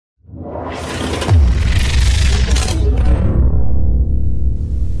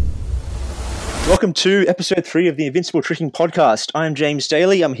welcome to episode 3 of the Invincible Tricking Podcast. I'm James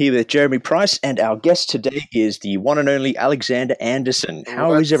Daly. I'm here with Jeremy Price, and our guest today is the one and only Alexander Anderson.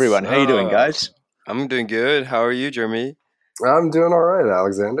 How is everyone? How are you doing, guys? I'm doing good. How are you, Jeremy? I'm doing all right,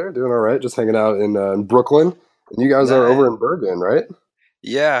 Alexander. Doing all right. Just hanging out in Brooklyn. And you guys are over in Bergen, right?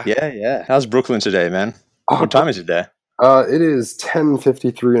 Yeah. Yeah. How's Brooklyn today, man? What time is it there? It is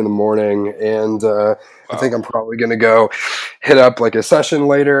 10:53 in the morning, and I think I'm probably going to go hit up like a session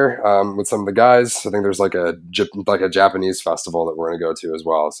later with some of the guys. I think there's like a Japanese festival that we're going to go to as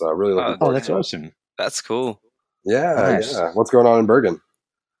well. So really looking forward. Oh, that's awesome. That's cool. Yeah, Nice. yeah. What's going on in Bergen?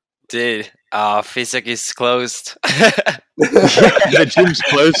 Dude, Physic is closed. The gym's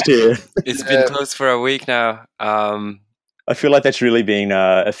closed here. It's been closed for a week now. I feel like that's really been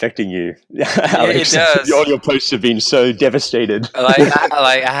affecting you, Alex. It does. All your posts have been so devastated.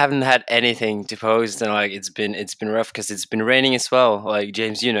 I haven't had anything to post, and like it's been rough because it's been raining as well. Like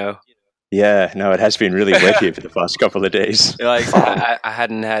James, you know. Yeah, no, it has been really wet here for the past couple of days. Like I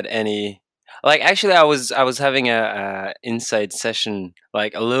hadn't had any. Like actually, I was having a inside session,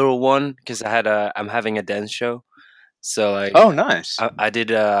 like a little one, because I'm having a dance show. So like, Oh, nice. I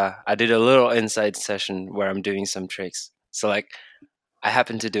did a little inside session where I'm doing some tricks. So like, I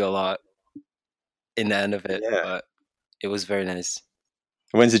happened to do a lot in the end of it, but it was very nice.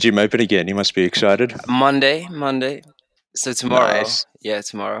 When's the gym open again? You must be excited. Monday. So tomorrow. Nice. Yeah,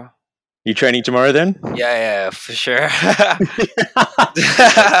 tomorrow. You training tomorrow then? Yeah, for sure.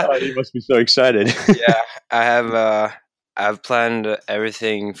 Oh, you must be so excited. Yeah, I've planned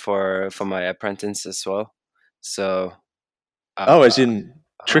everything for my apprentice as well. So. As in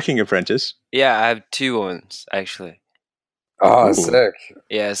tricking apprentice? Yeah, I have 2 ones actually. Oh, Ooh. sick.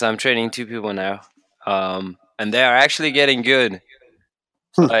 Yeah, so I'm training 2 people now, and they are actually getting good.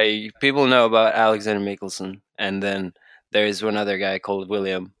 Like people know about Alexander Mikkelsen, and then there is one other guy called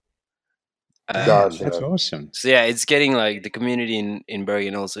William. Gotcha. That's awesome. So yeah, it's getting like the community in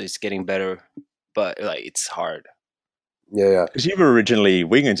Bergen also is getting better, but like it's hard. Yeah. Because you were originally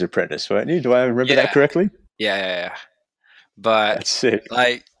Wingen's apprentice, weren't you? Do I remember that correctly? Yeah. But That's sick.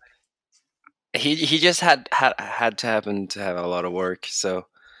 like he just had to happen to have a lot of work. So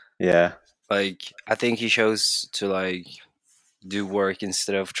Yeah. like I think he chose to like do work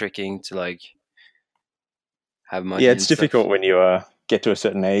instead of tricking to like have money. Yeah, it's and stuff. difficult when you get to a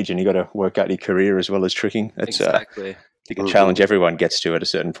certain age and you got to work out your career as well as tricking. That's Exactly. I think a challenge everyone gets to at a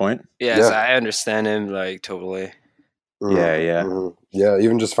certain point. Yeah, so I understand him like totally. Yeah. Yeah,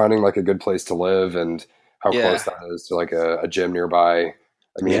 even just finding like a good place to live and how close that is to like a gym nearby.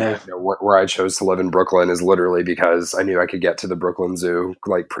 I mean, you know, where I chose to live in Brooklyn is literally because I knew I could get to the Brooklyn Zoo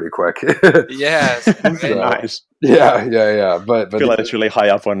like pretty quick. Yeah, Nice. Yeah. But I feel like it's really high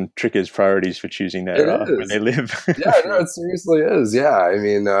up on trickers' priorities for choosing their where they live. Yeah, no, it seriously is. Yeah, I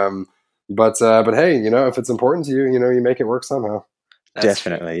mean, but hey, you know, if it's important to you, you know, you make it work somehow.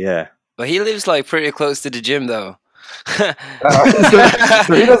 Definitely, yeah. But he lives like pretty close to the gym, though. So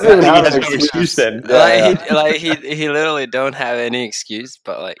he doesn't even have an excuse then. He literally don't have any excuse,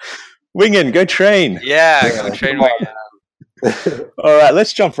 but like Wingen, go train. Yeah, go train Wingen. All right,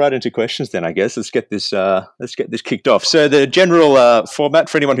 let's jump right into questions then. I guess let's get this kicked off. So the general format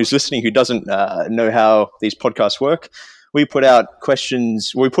for anyone who's listening who doesn't know how these podcasts work, we put out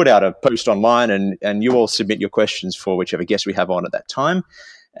questions. We put out a post online, and you all submit your questions for whichever guest we have on at that time.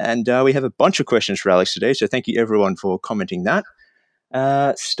 And we have a bunch of questions for Alex today, so thank you everyone for commenting that.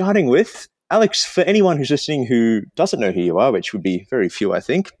 Starting with Alex, for anyone who's listening who doesn't know who you are, which would be very few, I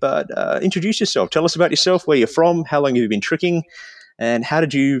think, but introduce yourself. Tell us about yourself, where you're from, how long have you been tricking, and how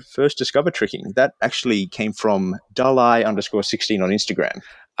did you first discover tricking? That actually came from dulleye_16 on Instagram.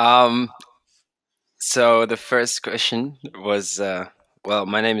 So the first question was, well,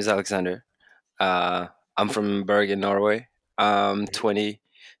 my name is Alexander. I'm from Bergen, Norway.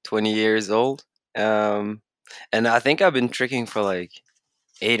 20 years old. And I think I've been tricking for like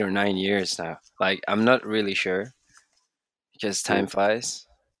 8 or 9 years now. Like, I'm not really sure because time flies.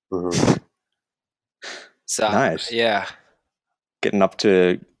 So nice. Yeah. Getting up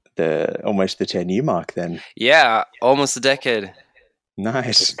to almost the 10-year mark then. Yeah, almost a decade.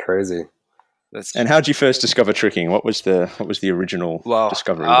 Nice. That's crazy. And how did you first discover tricking? What was the original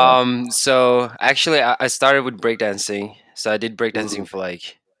discovery? So actually I started with breakdancing. So I did breakdancing for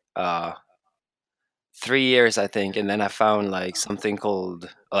like 3 years, I think, and then I found like something called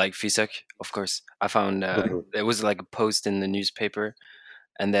like Fysak. Of course, I found it was like a post in the newspaper,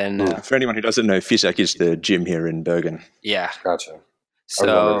 and then for anyone who doesn't know, Fysak is the gym here in Bergen. Yeah, gotcha. So I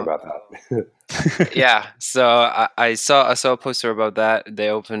was wondering about that. Yeah, so I saw a poster about that. They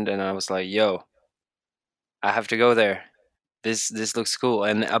opened, and I was like, "Yo, I have to go there." this looks cool.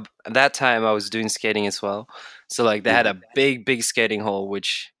 And at that time I was doing skating as well, so like they had a big skating hall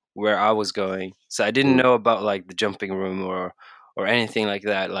which where I was going, so I didn't know about like the jumping room or anything like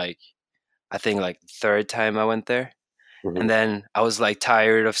that. Like I think like the third time I went there, and then I was like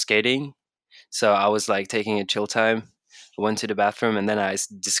tired of skating, so I was like taking a chill time. I went to the bathroom, and then I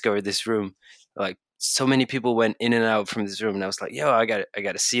discovered this room. Like so many people went in and out from this room, and I was like, "Yo, I got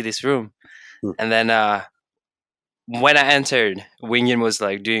to see this room." And then when I entered, Wingin was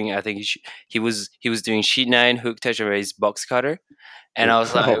like doing. I think he was doing sheet 9 hook touch and raise box cutter, and I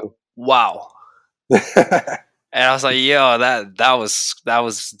was like, "Wow!" And I was like, "Yo, that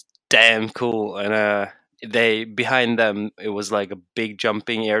was damn cool." And they behind them it was like a big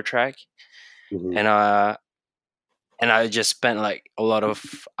jumping air track, and I just spent like a lot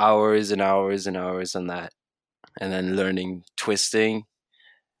of hours and hours and hours on that, and then learning twisting.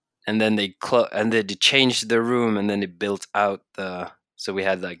 And then they changed the room, and then they built out so we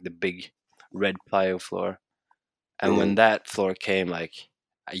had like the big red plyo floor. And when that floor came, like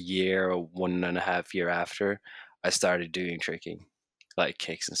a year or 1.5 year after, I started doing tricking, like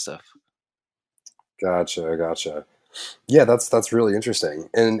kicks and stuff. Gotcha. Yeah, that's really interesting.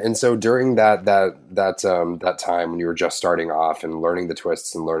 And so during that time when you were just starting off and learning the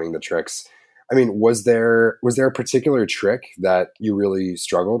twists and learning the tricks, I mean, was there a particular trick that you really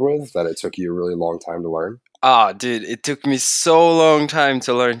struggled with that it took you a really long time to learn? Oh, dude, it took me so long time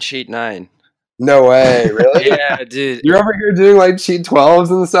to learn sheet 9. No way, really? Yeah, dude. You're over here doing like sheet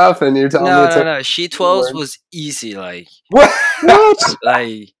 12s and stuff, and you're telling me it took No. Sheet 12s was easy. Like what?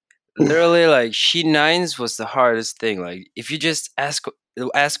 Like literally, like sheet 9s was the hardest thing. Like if you just ask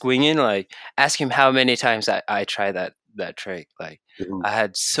Wingin, like ask him how many times I tried that trick. Like I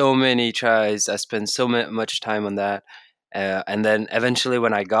had so many tries. I spent so much time on that, and then eventually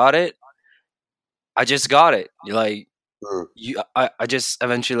when I got it, I just got it. Like I just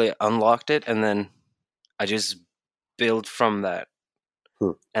eventually unlocked it, and then I just built from that.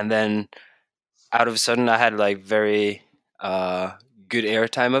 And then out of a sudden I had like very good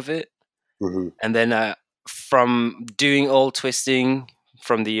airtime of it. And then from doing all twisting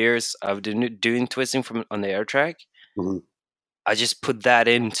from the years of doing twisting from on the air track, I just put that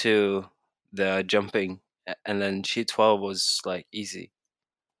into the jumping, and then sheet 12 was like easy.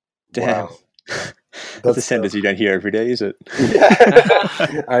 Damn. Wow. That's a sentence you don't hear every day, is it?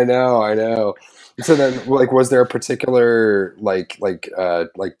 Yeah. I know. So then, like, was there a particular like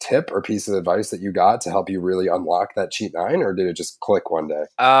tip or piece of advice that you got to help you really unlock that sheet 9, or did it just click one day?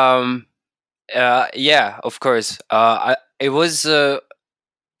 Yeah, of course. It was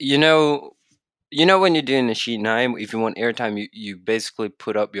you know when you're doing a sheet 9, if you want airtime, you basically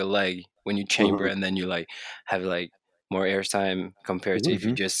put up your leg when you chamber, and then you like have like more airtime compared to if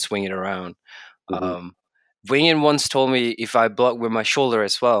you just swing it around. Wingin once told me if I block with my shoulder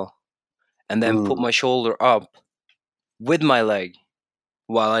as well, and then put my shoulder up with my leg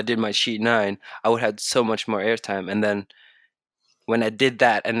while I did my sheet 9, I would have so much more airtime. And then when I did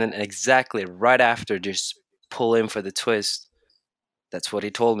that, and then exactly right after, just pull in for the twist, that's what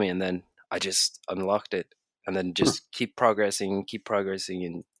he told me. And then I just unlocked it, and then just keep progressing,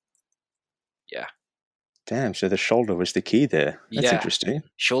 and yeah. Damn, so the shoulder was the key there. That's interesting.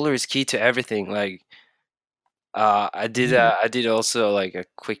 Shoulder is key to everything. Like I did also like a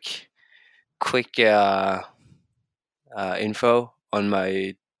quick info on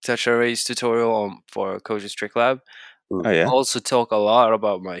my touch and raise tutorial for Coach's Trick Lab. Oh yeah. Also talk a lot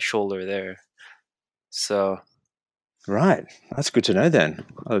about my shoulder there. So right, that's good to know. Then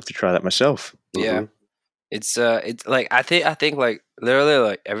I'll have to try that myself. Yeah, it's like I think like literally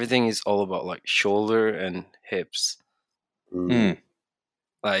like everything is all about like shoulder and hips.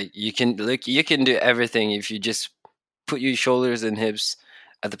 Like you can do everything if you just put your shoulders and hips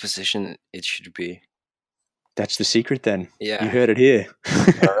at the position it should be. That's the secret then. Yeah. You heard it here.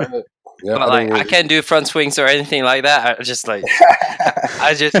 All right. Yeah, but like I can't do front swings or anything like that. I just like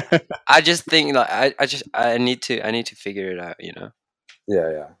I just think like I need to figure it out, you know.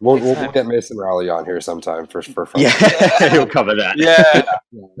 Yeah. We'll get Mason Rowley on here sometime for front. Yeah, he'll cover that. Yeah,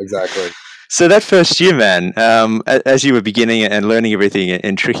 exactly. So that first year, man, as you were beginning and learning everything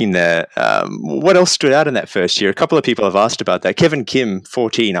and tricking there, what else stood out in that first year? A couple of people have asked about that. Kevin Kim,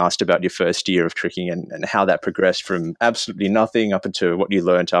 14, asked about your first year of tricking and how that progressed from absolutely nothing up into what you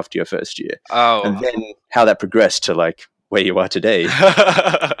learned after your first year. Oh. And then how that progressed to like where you are today.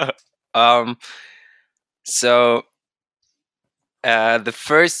 So the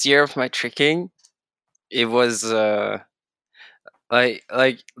first year of my tricking, it was... Like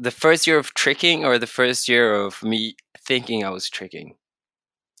the first year of tricking or the first year of me thinking I was tricking?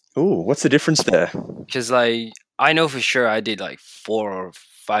 Ooh, what's the difference there? Because like I know for sure I did like 4 or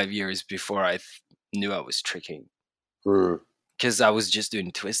 5 years before I knew I was tricking, because I was just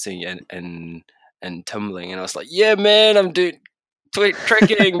doing twisting and tumbling, and I was like, yeah, man, I'm doing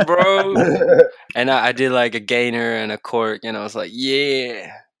tricking, bro. And I did like a gainer and a cork, and I was like,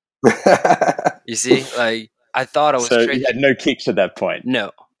 yeah. You see, like I thought I was So you tricking. had no kicks at that point.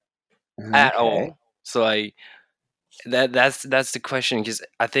 No, at Okay. all. So like that's the question, because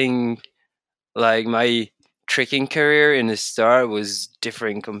I think like my tricking career in the start was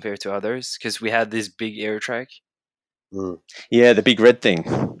different compared to others, because we had this big air track. Yeah, the big red thing.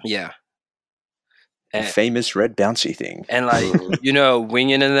 Yeah. The And, famous red bouncy thing. and like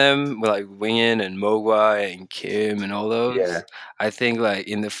Wingin and them, like Wingin and Mogwai and Kim and all those. Yeah. I think like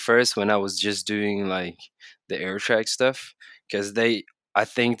in the first, when I was just doing like the air track stuff, because I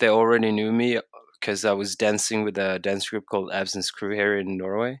think they already knew me, because I was dancing with a dance group called Abs and Screw here in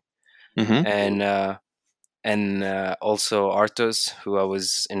Norway, and also Artos, who I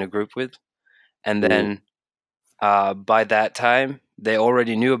was in a group with, and then by that time they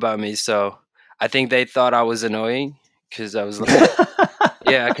already knew about me, so I think they thought I was annoying, because I was like,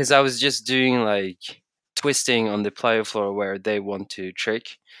 yeah, because I was just doing like twisting on the plyo floor where they want to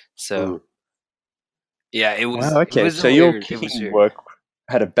trick. So yeah, it was. Wow, okay. It was So your weird. It was kicking weird. work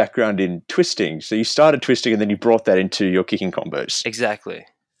had a background in twisting. So you started twisting and then you brought that into your kicking combos. Exactly.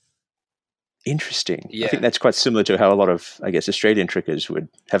 Interesting. Yeah. I think that's quite similar to how a lot of, I guess, Australian trickers would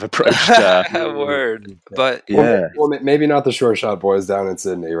have approached. Word. But Yeah. Well, maybe not the Short Shot Boys down in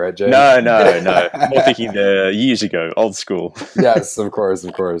Sydney, right, Jay? No. More thinking the years ago, old school. Yes, of course.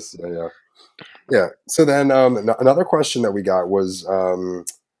 Yeah. So then another question that we got was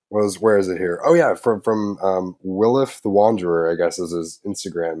where is it here? Oh yeah, from Willif the Wanderer, I guess is his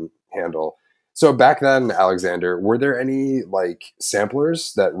Instagram handle. So back then, Alexander, were there any like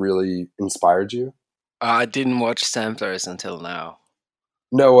samplers that really inspired you? I didn't watch samplers until now.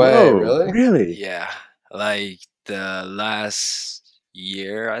 No way, Whoa, really? Really? Yeah, like the last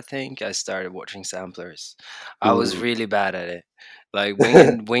year, I think I started watching samplers. I was really bad at it. Like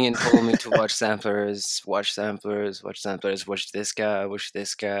Wingin told me to watch samplers, watch this guy, watch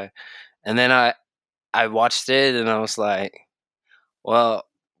this guy, and then I watched it and I was like, well,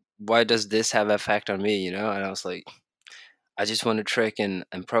 why does this have effect on me? And I was like, I just want to trick and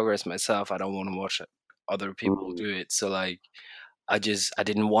progress myself. I don't want to watch other people do it. So like, I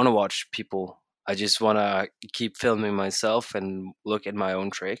didn't want to watch people. I just want to keep filming myself and look at my own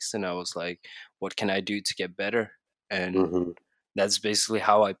tricks. And I was like, what can I do to get better? And that's basically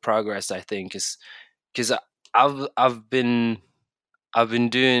how I progressed, I think, because I've been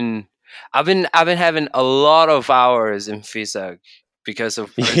doing I've been having a lot of hours in FISAC because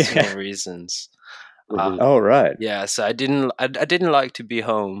of personal reasons. Oh, right. Yeah, so I didn't like to be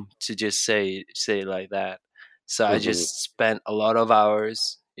home to just say it like that. So I just spent a lot of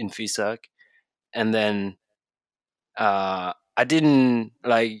hours in FISAC, and then I didn't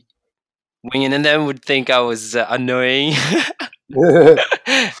like Winging, and then would think I was annoying. And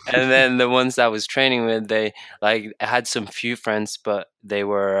then the ones I was training with, they like I had some few friends, but they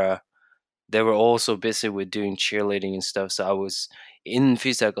were also busy with doing cheerleading and stuff. So I was in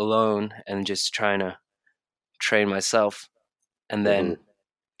FISAC alone and just trying to train myself, and then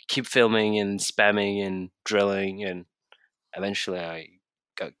keep filming and spamming and drilling, and eventually I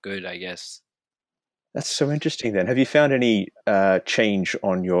got good, I guess. That's so interesting then. Have you found any change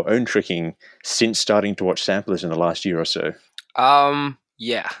on your own tricking since starting to watch samplers in the last year or so?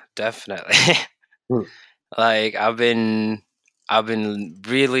 Yeah, definitely. Like I've been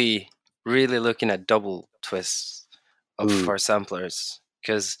really looking at double twists for samplers,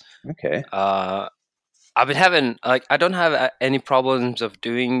 because I've been having like I don't have any problems of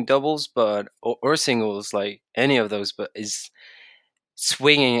doing doubles, but or singles, like any of those, but is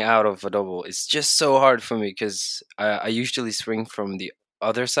swinging out of a double. It's just so hard for me, because I usually swing from the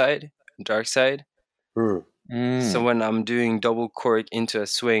other side, dark side. So when I'm doing double cork into a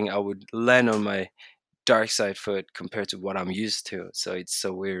swing, I would land on my dark side foot compared to what I'm used to. So it's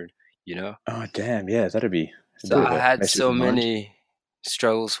so weird, Oh, damn. Yeah, that'd be So I had so many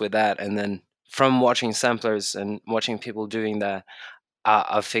struggles with that, and then from watching samplers and watching people doing that,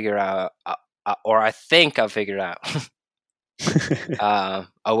 I figure out, or I think I figured out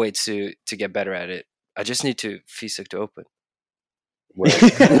a way to get better at it. I just need to FISAC to open.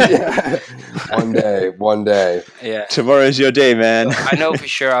 One day. Yeah. Tomorrow's your day, man. So I know for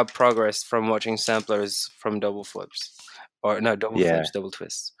sure I've progressed from watching samplers from double flips, or no, double flips, double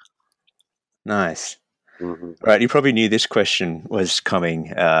twists. Nice. Right, you probably knew this question was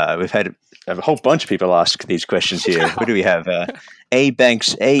coming. We've had a whole bunch of people ask these questions here. What do we have? A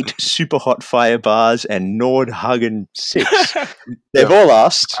Banks 8, Super Hot Fire Bars, and Nordhagen 6. They've all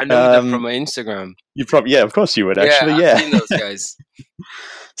asked. I know them from my Instagram. You probably, of course you would actually. Yeah, I've seen those guys.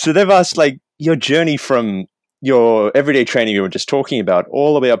 So they've asked like your journey from your everyday training you were just talking about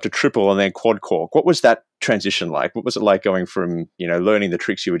all the way up to triple and then quad cork. What was that transition like? What was it like going from, learning the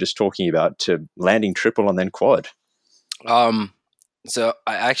tricks you were just talking about to landing triple and then quad? So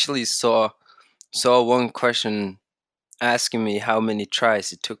I actually saw one question asking me how many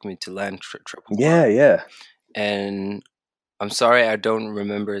tries it took me to land triple quad. Yeah. And I'm sorry I don't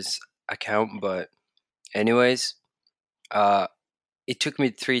remember his account, but anyways, it took me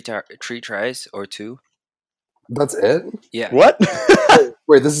three tries or 2. That's it? Yeah. What?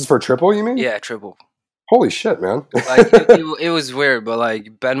 Wait, this is for triple, you mean? Yeah, triple. Holy shit, man. Like it was weird, but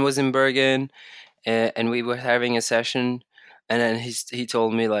like Ben was in Bergen and we were having a session, and then he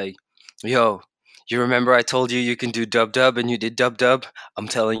told me like, yo, you remember I told you can do dub and you did dub? I'm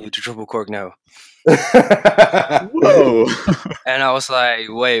telling you to triple cork now. Whoa. And I was like,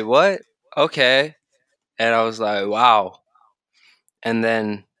 wait, what? Okay. And I was like, wow. And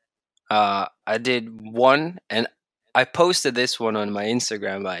then I did one, and I posted this one on my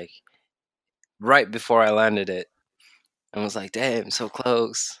Instagram like right before I landed it. I was like, damn, so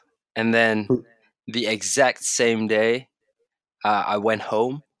close. And then the exact same day, I went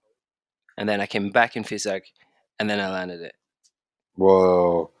home, and then I came back in Fisak, and then I landed it.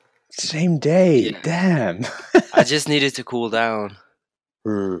 Whoa. Same day. Yeah. Damn. I just needed to cool down.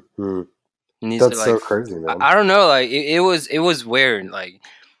 That's so crazy, man. I don't know, like it was weird. Like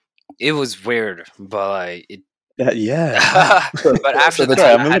it was weird, but like it. Yeah. But after that,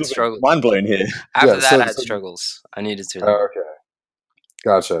 I had struggles. Mind blown here. After that, I had struggles. I needed to. Oh, okay.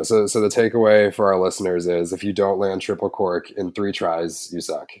 Gotcha. So the takeaway for our listeners is if you don't land triple cork in 3 tries, you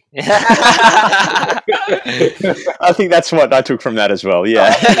suck. I think that's what I took from that as well.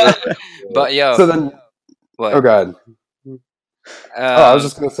 Yeah. But yo. So then, what? Oh god. I was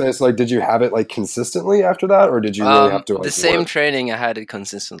just gonna say, so like, did you have it like consistently after that, or did you really have to? Like, the same training, I had it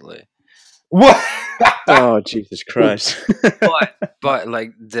consistently. What? Oh Jesus Christ! but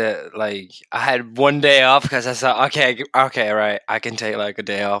like I had one day off because I thought, okay, right, I can take like a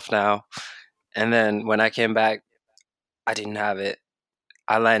day off now. And then when I came back, I didn't have it.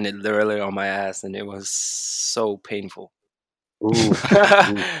 I landed literally on my ass, and it was so painful. Ooh.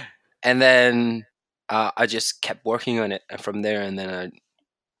 And then I just kept working on it, and from there, and then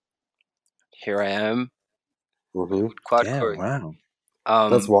here I am. Quad cork. Wow.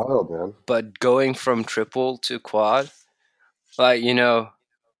 That's wild, man. But going from triple to quad, like,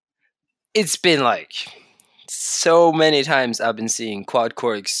 it's been like so many times I've been seeing quad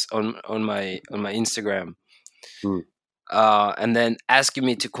corks on my Instagram, and then asking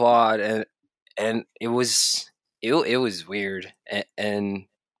me to quad, and it was weird, and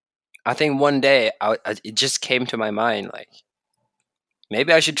I think one day it just came to my mind like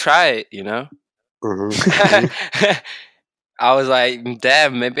maybe I should try it, I was like,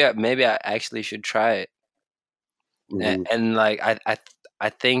 damn, maybe I actually should try it. And like I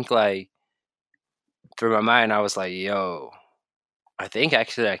think like through my mind I was like, yo, I think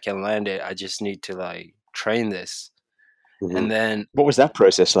actually I can land it. I just need to like train this. And then what was that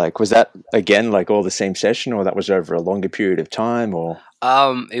process like? Was that again like all the same session, or that was over a longer period of time, or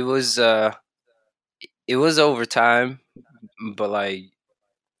it was over time, but like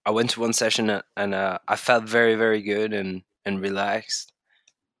I went to one session and I felt very, very good and relaxed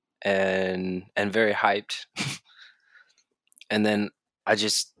and very hyped. And then I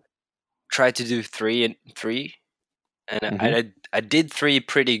just tried to do 3 and I did 3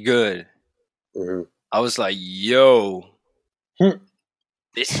 pretty good. I was like, yo,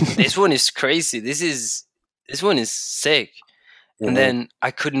 this one is crazy. This one is sick. And then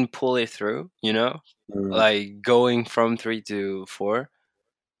I couldn't pull it through, like going from 3 to 4.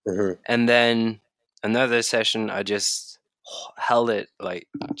 And then another session, I just held it, like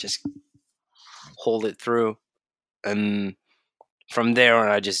just hold it through. And from there on,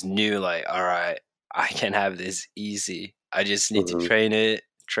 I just knew like, all right, I can have this easy. I just need to train it.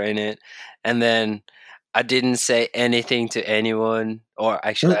 And then I didn't say anything to anyone, or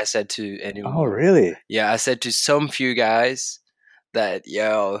actually I said to anyone. Oh, really? Yeah, I said to some few guys that,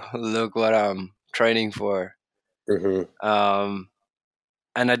 yo, look what I'm training for.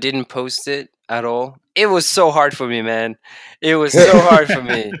 And I didn't post it at all. It was so hard for me, man. It was so hard for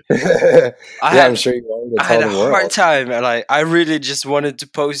me. I'm sure you wanted to tell the world. I had a hard time. Like I really just wanted to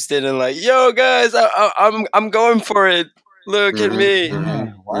post it and like, yo, guys, I'm going for it. look at me.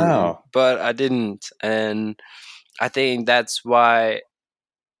 Wow. But I didn't, and I think that's why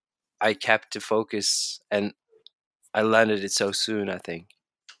I kept the focus and I landed it so soon, I think.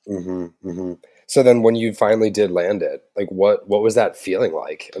 So then when you finally did land it, like what was that feeling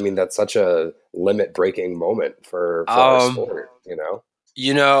like? I mean, that's such a limit breaking moment for our sport, you know?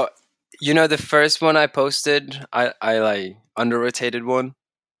 You know the first one I posted, I like under rotated one.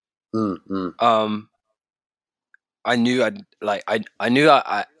 I knew I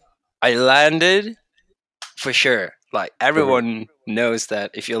landed for sure. Like everyone knows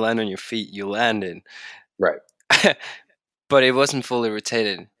that if you land on your feet, you landed. Right. But it wasn't fully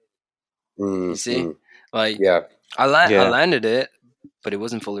rotated. You see? Like Yeah. I landed it, but it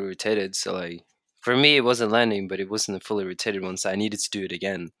wasn't fully rotated. So like for me it wasn't landing, but it wasn't a fully rotated one, so I needed to do it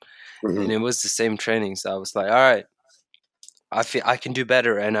again. And it was the same training, so I was like, all right, I feel I can do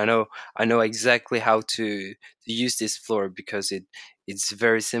better, and I know exactly how to use this floor because it's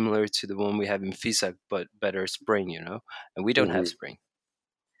very similar to the one we have in FISA, but better spring, you know, and we don't have spring.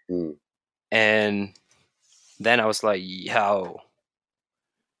 And then I was like, yo,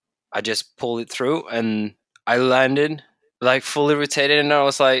 I just pulled it through and I landed like fully rotated, and I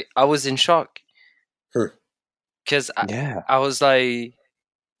was like, I was in shock because I was like,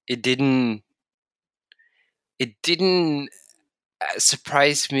 it didn't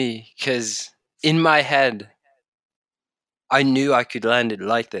surprise me because in my head I knew I could land it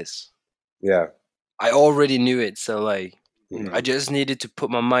like this. Yeah. I already knew it, so like I just needed to put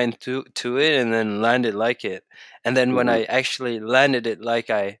my mind to it and then land it like it. And then when I actually landed it like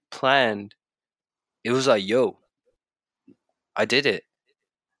I planned, it was like, yo, I did it.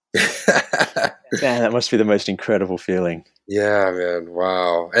 Man, that must be the most incredible feeling. Yeah, man.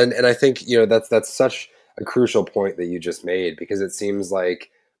 Wow. And I think, you know, that's such a crucial point that you just made, because it seems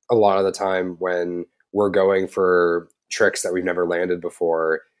like a lot of the time when we're going for tricks that we've never landed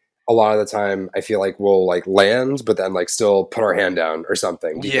before, a lot of the time I feel like we'll like land, but then like still put our hand down or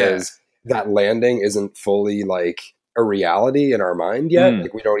something, because that landing isn't fully like a reality in our mind yet.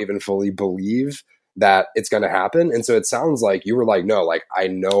 Like we don't even fully believe that it's going to happen. And so it sounds like you were like, no, like I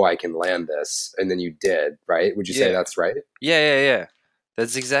know I can land this, and then you did, right? Would you say that's right? Yeah.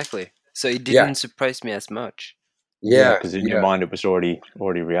 That's exactly. So it didn't surprise me as much. Yeah, because in your mind it was already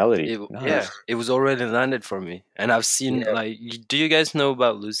reality. Yeah, it was already landed for me. And I've seen like, do you guys know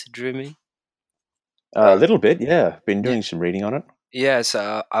about lucid dreaming? A little bit, yeah. Been doing some reading on it. Yeah,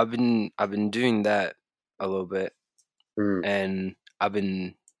 so I've been doing that a little bit, and I've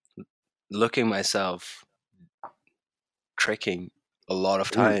been looking myself tricking a lot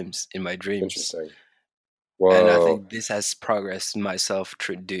of times in my dreams. Interesting. Whoa. And I think this has progressed myself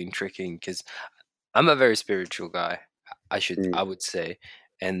doing tricking, because I'm a very spiritual guy. I would say,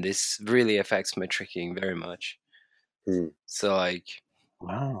 and this really affects my tricking very much. So like,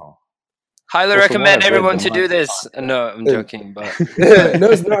 wow. Highly recommend everyone to do this. No, I'm joking, but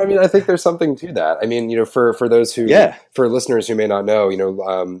no, I mean, I think there's something to that. I mean, you know, for those who, for listeners who may not know, you know,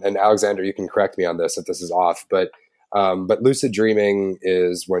 and Alexander, you can correct me on this if this is off, but lucid dreaming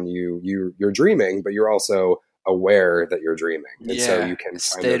is when you're dreaming, but you're also aware that you're dreaming, and so you can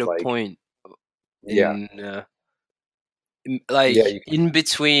state of like, point. Like in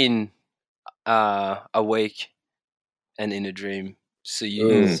between awake and in a dream, so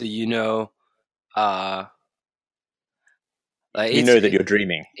you know, like you know that you're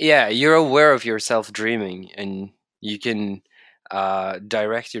dreaming. Yeah, you're aware of yourself dreaming, and you can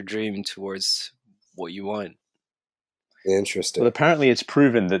direct your dream towards what you want. Interesting. Well, apparently it's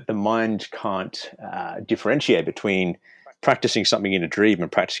proven that the mind can't differentiate between practicing something in a dream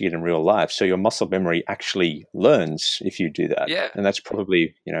and practicing it in real life. So your muscle memory actually learns if you do that. Yeah. And that's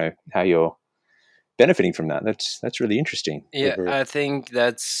probably, you know, how you're benefiting from that. That's really interesting. Yeah, I think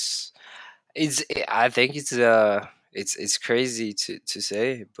it's crazy to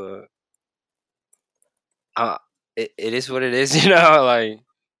say, but it is what it is, you know, like.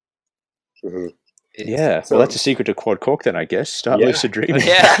 Yeah, well, that's a secret to Quad Cork then, I guess. Start lucid dreaming.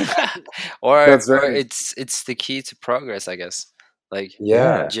 Yeah, or right. it's the key to progress, I guess. Like,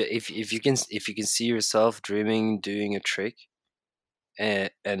 if you can see yourself dreaming, doing a trick, and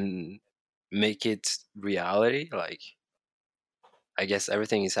make it reality, like, I guess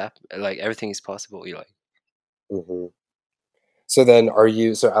everything is everything is possible. You like. So then,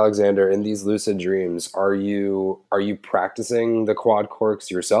 Alexander, in these lucid dreams, are you practicing the quad corks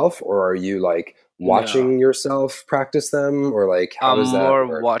yourself, or are you like watching yourself practice them, or like how does that work? I'm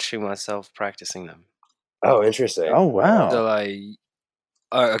more watching myself practicing them. Oh, interesting. Oh, wow. So like,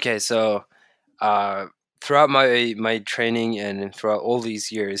 okay, so throughout my training and throughout all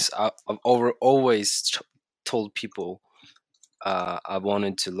these years, I've always told people I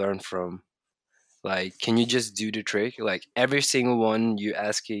wanted to learn from. Like, can you just do the trick? Like every single one you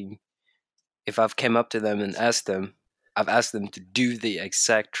asking, if I've came up to them and asked them, I've asked them to do the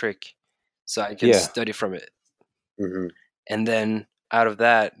exact trick, so I can Yeah. study from it. Hmm. And then out of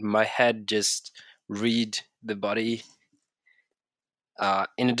that, my head just read the body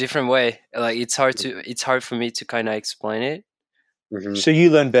in a different way. Like it's hard for me to kind of explain it. Hmm. So you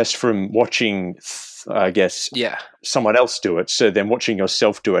learn best from watching, I guess, Yeah, someone else do it. So then watching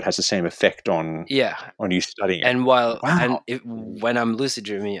yourself do it has the same effect on yeah. you studying it. And Wow. when I'm lucid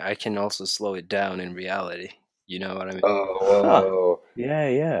dreaming, I can also slow it down in reality. You know what I mean? Oh, Huh. whoa. Yeah,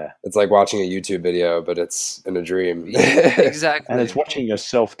 yeah. It's like watching a YouTube video, but it's in a dream. Yeah, And exactly. it's watching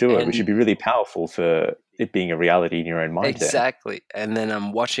yourself do it, which would And be really powerful for it being a reality in your own mind then. exactly. And then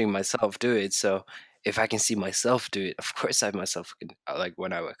I'm watching myself do it. So if I can see myself do it, of course I myself can. Like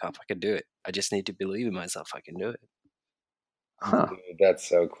when I wake up, I can do it. I just need to believe in myself. I can do it. Huh. Dude, that's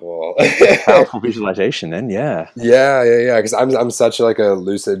so cool. Powerful visualization then, yeah. Yeah. Because I'm such like a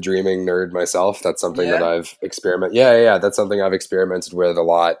lucid dreaming nerd myself. That's something that Yeah. I've experimented. Yeah. That's something I've experimented with a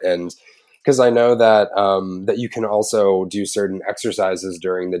lot, and because I know that that you can also do certain exercises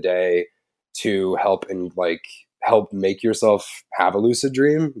during the day to help make yourself have a lucid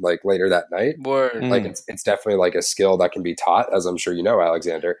dream like later that night. Word. Like Mm. it's definitely like a skill that can be taught, as I'm sure you know,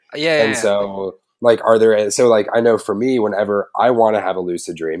 Alexander. And Yeah. so like are there so like I know for me, whenever I want to have a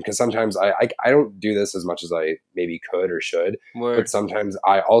lucid dream, because sometimes I don't do this as much as I maybe could or should, Word. but sometimes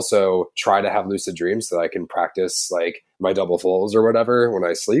I also try to have lucid dreams so that I can practice like my double fulls or whatever when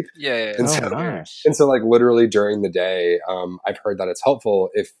I sleep. Yeah. And Oh, so nice. and so like literally during the day, I've heard that it's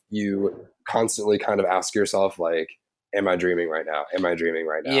helpful if you constantly kind of ask yourself like, am I dreaming right now? Am I dreaming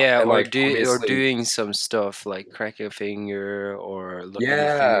right now? Yeah, And or like obviously doing some stuff like crack a finger or look at your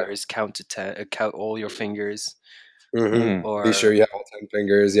yeah. fingers, count to 10, count all your fingers, Mm-hmm. Mm. Be sure or you have all 10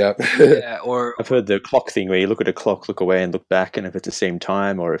 fingers. Yep. yeah, or I've heard the clock thing where you look at a clock, look away and look back, and if it's the same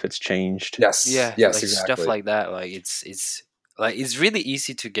time or if it's changed. Yes. yeah, Yes, like stuff exactly. like that. Like it's like it's really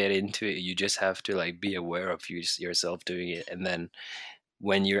easy to get into it. You just have to like be aware of yourself doing it, and then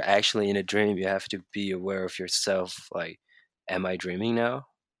when you're actually in a dream, you have to be aware of yourself. Like, am I dreaming now?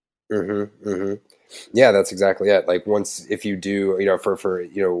 Mm-hmm. Mm-hmm. Yeah, that's exactly it. Like once if you do, for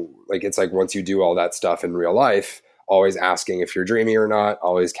like it's like once you do all that stuff in real life, always asking if you're dreaming or not,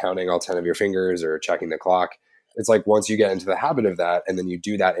 always counting all 10 of your fingers or checking the clock. It's like once you get into the habit of that and then you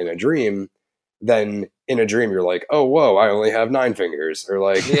do that in a dream, then in a dream you're like, oh whoa, I only have 9 fingers, or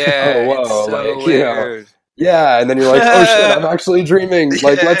like, oh Yeah, it's whoa, so like, weird. yeah, and then you're like, oh shit, I'm actually dreaming.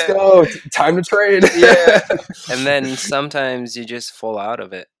 Like, let's Yeah. go. Time to trade. Yeah. And then sometimes you just fall out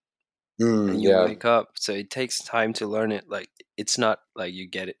of it and you Yeah. wake up. So it takes time to learn it. Like it's not like you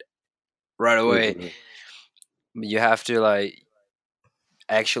get it right away. Mhm. You have to like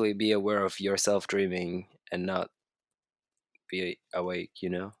actually be aware of yourself dreaming and not be awake, you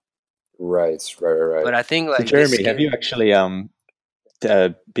know? Right. But I think So like this Jeremy, have you skill. actually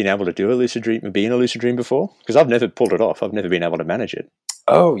been able to do a lucid dream, be in a lucid dream before? Because I've never pulled it off. I've never been able to manage it.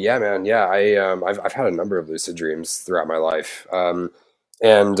 Oh yeah, man. Yeah, I've had a number of lucid dreams throughout my life,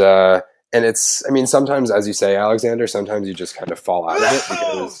 and uh, and it's I mean sometimes, as you say, Alexander, sometimes you just kind of fall out of it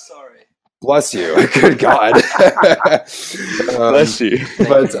because Sorry. bless you, good God. Bless you.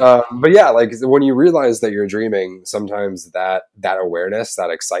 But yeah, like when you realize that you're dreaming, sometimes that awareness, that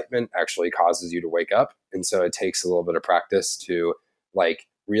excitement, actually causes you to wake up, and so it takes a little bit of practice to like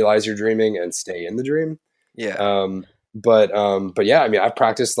realize you're dreaming and stay in the dream. Yeah. But yeah, I mean, I've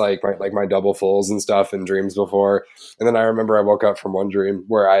practiced my double fulls and stuff in dreams before, and then I remember I woke up from one dream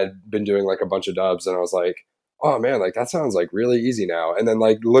where I had been doing like a bunch of dubs, and I was like, oh man, like that sounds like really easy now. And then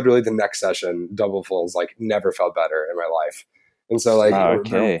like literally the next session, double fulls like never felt better in my life, and so like Oh,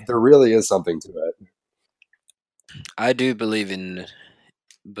 okay. there really is something to it. I do believe in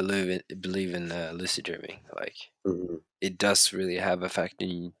lucid dreaming. Like Mm-hmm. it does really have effect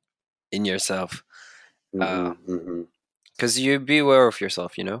in yourself. Mm-hmm. Mm-hmm. Because you be aware of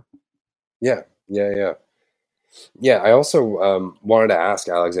yourself, you know? Yeah. Yeah, I also wanted to ask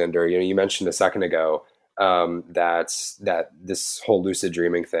Alexander. You mentioned a second ago that this whole lucid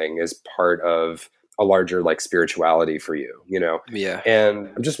dreaming thing is part of a larger like spirituality for you. Yeah. And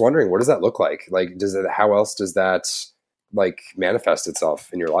I'm just wondering, what does that look like? Like, how else does that like manifest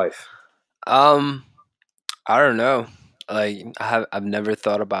itself in your life? I don't know. Like I've never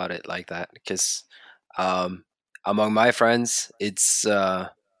thought about it like that because um among my friends it's I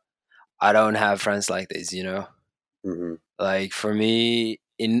don't have friends like this, you know? Mm-hmm. Like for me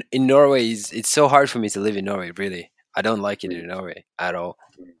in Norway it's so hard for me to live in Norway, really. I don't like it in Norway at all.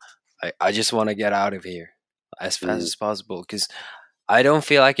 I just want to get out of here. as fast as possible, because I don't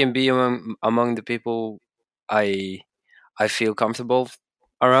feel I can be among the people I feel comfortable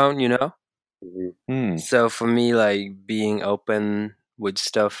around, you know. Hmm. So for me, like being open with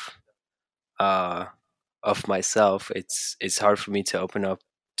stuff of myself, it's hard for me to open up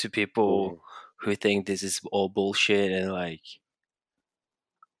to people who think this is all bullshit, and like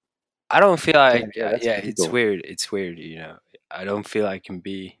I don't feel like Yeah, that's yeah, difficult. it's weird, you know. I don't feel I can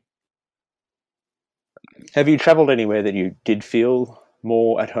be. Have you traveled anywhere that you did feel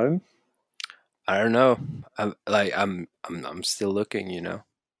more at home? I don't know. I'm still looking, you know.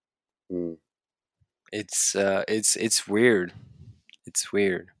 Mm. It's weird. It's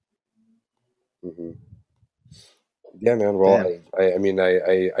weird. Hmm. Yeah, man. Well, Damn. I mean,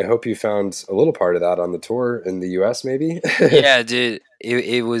 I hope you found a little part of that on the tour in the U.S. Maybe. Yeah, dude.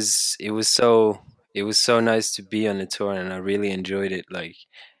 It was so nice to be on the tour, and I really enjoyed it, like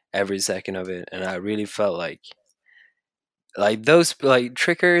every second of it, and I really felt like those like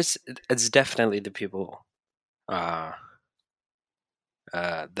trickers. It's definitely the people. Uh,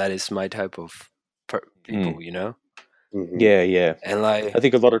 that is my type of Hmm. people, you know. Hmm. Yeah, yeah. And like I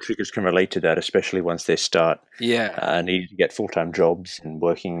think a lot of trickers can relate to that, especially once they start yeah, needing to get full-time jobs and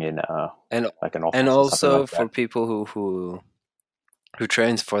working in and like an and office or something also like for that. people who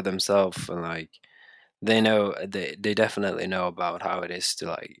trains for themselves, and like they definitely know about how it is to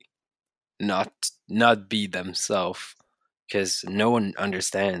like not be themselves, because no one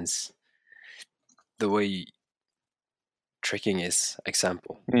understands the way tricking is,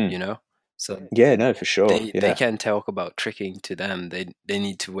 example, Hmm. you know. So Yeah, no, for sure. they Yeah, can't talk about tricking to them. They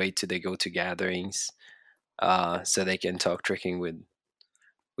need to wait till they go to gatherings, so they can talk tricking with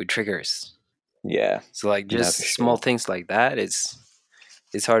triggers. yeah, So like no, for just small sure. things like that, it's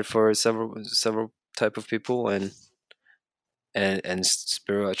hard for several type of people, and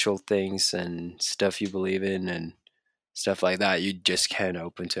spiritual things and stuff you believe in and stuff like that. You just can't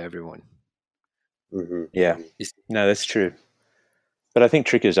open to everyone. Hmm. Yeah, Hmm. It's, no, that's true. But I think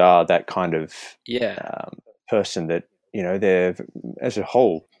trickers are that kind of yeah, person that they're as a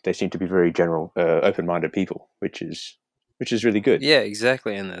whole they seem to be very general, open-minded people, which is really good. yeah,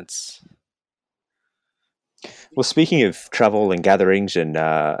 exactly, and that's Well, speaking of travel and gatherings and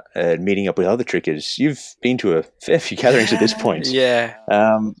meeting up with other trickers, you've been to a fair few gatherings at this point. yeah.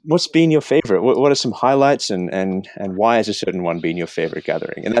 What's been your favorite? What are some highlights, and why has a certain one been your favorite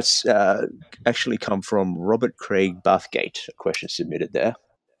gathering? And that's actually come from Robert Craig Bathgate, a question submitted there.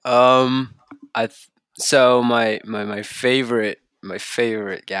 Um, so my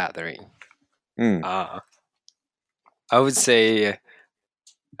favorite gathering. Mm. Uh, I would say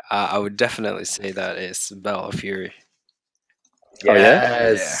I would definitely say that is Battle of Fury. Oh yeah, Yeah.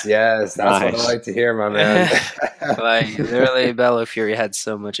 Yes, yes, that's what I nice. like to hear, my man. Like literally, Battle of Fury had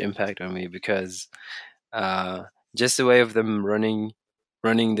so much impact on me because uh, just the way of them running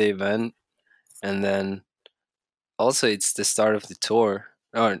the event, and then also it's the start of the tour.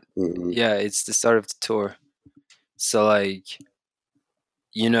 Oh, Hmm. yeah, it's the start of the tour. So like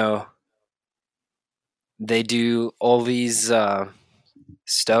you know they do all these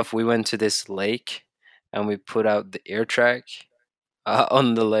stuff. We went to this lake, and we put out the air track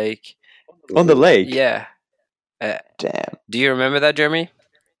on the lake. On the Hmm. lake. Yeah. Uh, Damn. do you remember that, Jeremy?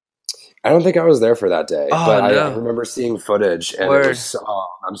 I don't think I was there for that day, Oh but I no. remember seeing footage, and it was Word. so. Oh,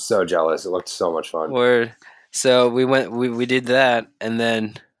 I'm so jealous. It looked so much fun. Word. So we did that, and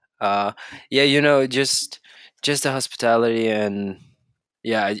then uh yeah, just the hospitality, and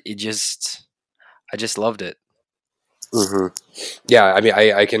yeah, I just loved it. Hmm. Yeah, I mean,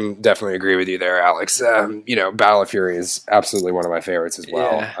 I can definitely agree with you there, Alex. Battle of Fury is absolutely one of my favorites as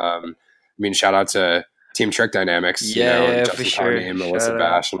well. Yeah. I mean, shout out to Team Trick Dynamics, Yeah, yeah, for Justin sure. Carney, Melissa Shout out.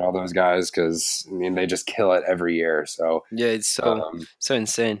 Bash, and all those guys, because I mean, they just kill it every year. So, Yeah, it's um, so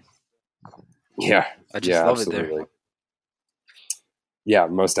insane. yeah, I just yeah, love it there. absolutely. Yeah,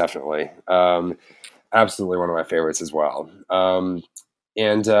 most definitely. Absolutely one of my favorites as well.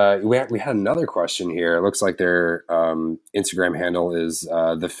 And we had another question here. It looks like their Instagram handle is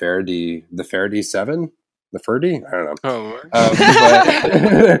the Faraday 7, the Ferdy. I don't know, Oh,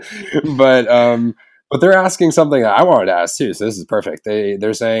 but but they're asking something that I wanted to ask too. So this is perfect.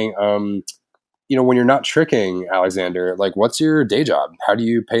 They're saying, when you're not tricking, Alexander, like, what's your day job? How do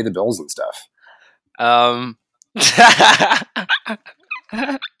you pay the bills and stuff? um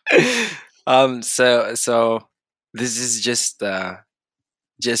so this is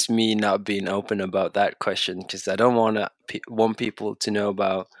just me not being open about that question, because I don't want people to know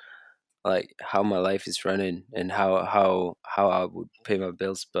about like how my life is running and how I would pay my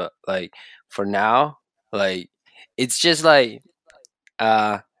bills. But like for now, like it's just like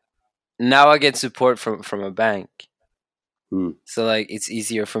uh now I get support from a bank, So like it's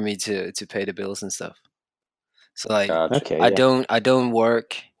easier for me to pay the bills and stuff. So like gotcha. Okay. I Yeah. don't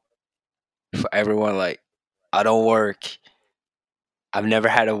work for everyone. Like I don't work. I've never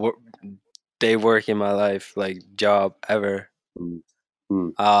had a day work in my life, like job ever.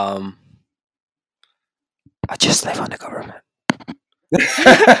 I just live on the government.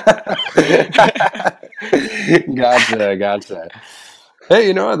 Gotcha. Hey,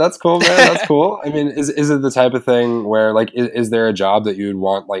 you know what? That's cool, man. That's cool. I mean, is it the type of thing where like is there a job that you'd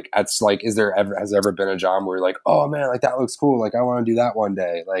want like has there ever been a job where you're like, oh man, like that looks cool, like I want to do that one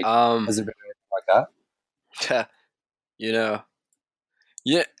day? Like has there been anything like that? You know,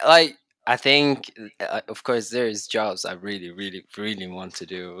 yeah, like I think of course there is jobs I really want to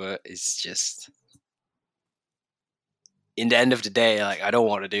do, but it's just in the end of the day, like I don't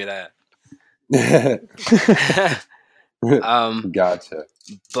want to do that. Gotcha.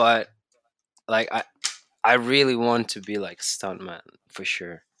 But like I really want to be like stuntman for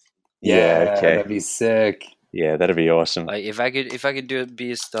sure. Yeah. Okay. That'd be sick. Yeah, that'd be awesome. Like if I could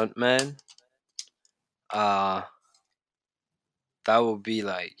be a stuntman, that would be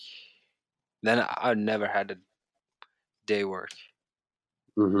like then I'd never had a day work.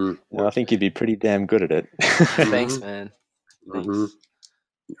 Well, I think you'd be pretty damn good at it. Thanks, man. Thanks.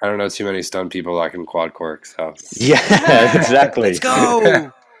 I don't know too many stunt people that can quad cork, so Yeah, exactly. Let's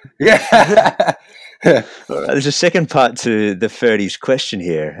go. yeah. There's a second part to the Ferdy's question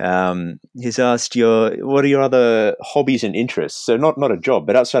here. He's asked what are your other hobbies and interests? So not a job,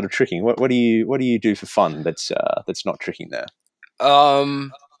 but outside of tricking, what do you do for fun that's not tricking there?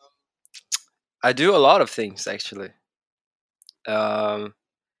 I do a lot of things actually.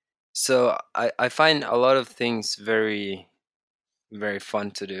 So I find a lot of things very very fun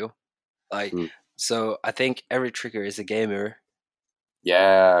to do. Like so I think every tricker is a gamer.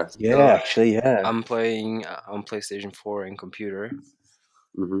 Yeah. Actually, yeah. I'm playing on PlayStation 4 and computer.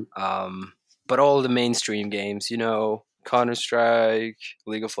 Mm-hmm. But all the mainstream games, Counter-Strike,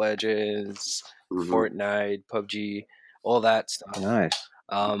 League of Legends, Fortnite, PUBG, all that stuff. Nice.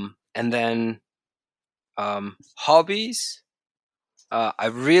 And then hobbies. I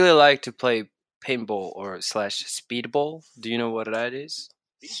really like to play paintball or / speedball. Do you know what that is?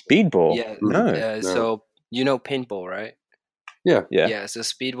 Speedball? Yeah. No. So you know paintball, right? Yeah. Yeah. So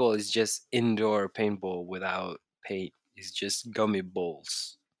speedball is just indoor paintball without paint. It's just gummy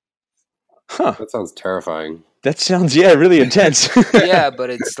balls. Huh. That sounds terrifying. That sounds really intense. Yeah, but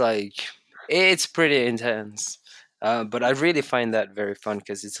it's like it's pretty intense. But I really find that very fun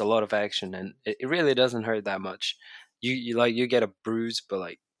because it's a lot of action and it really doesn't hurt that much. You get a bruise, but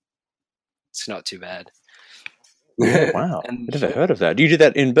like it's not too bad. Wow, I've never heard of that. Do you do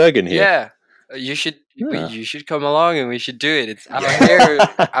that in Bergen here? Yeah, you should. You should come along and we should do it. It's out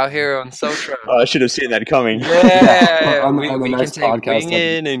here on Sotra. Oh, I should have seen that coming. Yeah, on we the can next take podcast,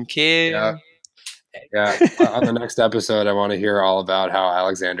 Wingin and Kim. Yeah. On the next episode, I want to hear all about how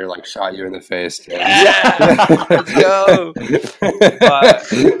Alexander like shot you in the face. Yeah, let's go.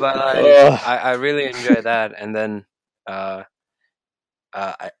 But I really enjoy that, and then I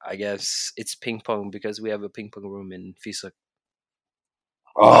guess it's ping pong because we have a ping pong room in Fisak.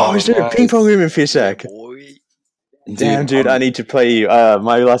 Oh, is there a ping pong room in Fisak? Yeah, boy. Damn, dude, I need to play you.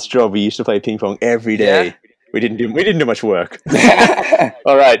 My last job, we used to play ping pong every day. Yeah? We didn't do much work.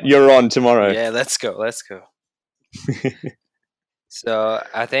 All right, you're on tomorrow. Yeah, let's go. So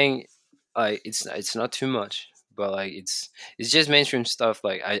I think like it's not too much, but like it's just mainstream stuff.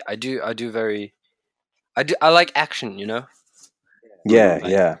 Like I like action,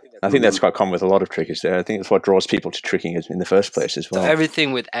 Yeah. I think that's quite common with a lot of trickers there. I think that's what draws people to tricking in the first place as well. So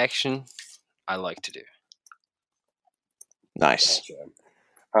everything with action, I like to do. Nice.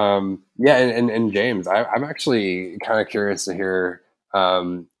 Yeah, and James, I'm actually kind of curious to hear a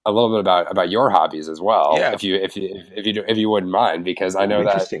little bit about your hobbies as well, Yeah. if you wouldn't mind, because I know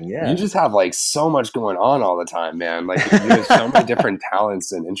that you just have like so much going on all the time, man. Like you have so many different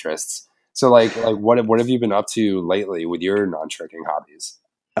talents and interests. So like what have you been up to lately with your non-tricking hobbies?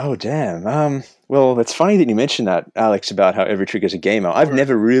 Oh, damn. Well, it's funny that you mentioned that, Alex, about how every trigger's a gamer. I've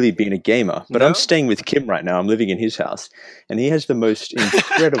never really been a gamer, but I'm staying with Kim right now. I'm living in his house, and he has the most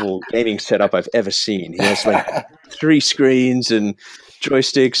incredible gaming setup I've ever seen. He has like 3 screens and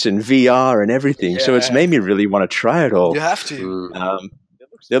joysticks and VR and everything. So it's made me really want to try it all. You have to.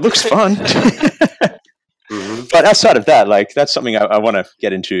 It looks fun. But outside of that, like that's something I want to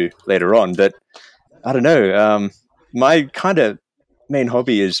get into later on. But I don't know. My kind of main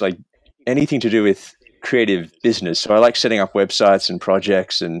hobby is like anything to do with creative business. So I like setting up websites and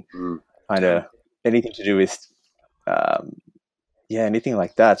projects and kind of anything to do with yeah, anything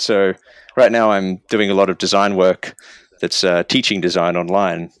like that. So right now I'm doing a lot of design work that's teaching design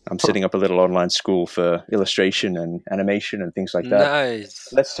online. I'm setting up a little online school for illustration and animation and things like that. Nice.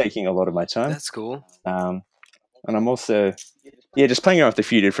 That's taking a lot of my time. That's cool. And I'm also, yeah, just playing around with a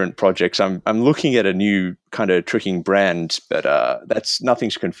few different projects. I'm looking at a new kind of tricking brand, but that's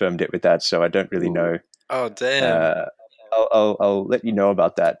nothing's confirmed yet with that, so I don't really know. Oh damn. I'll let you know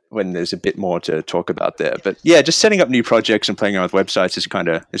about that when there's a bit more to talk about there. But yeah, just setting up new projects and playing around with websites is kind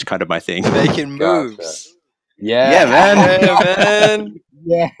of my thing. Making Gotcha. moves. Yeah, man. Yeah, man.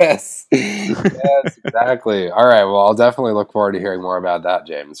 Yes. Yes, exactly. All right. Well, I'll definitely look forward to hearing more about that,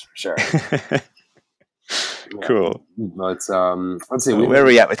 James, for sure. Cool. Let's see. Where are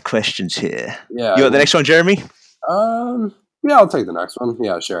we at with questions here? Yeah. You got the next one, Jeremy? Yeah, I'll take the next one.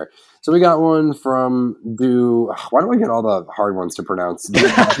 Yeah, sure. So we got one from Why don't we get all the hard ones to pronounce?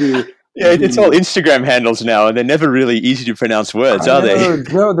 Yeah, it's all Instagram handles now, and they're never really easy to pronounce words, are they?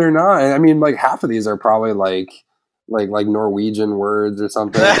 No, they're not. I mean, like half of these are probably like Norwegian words or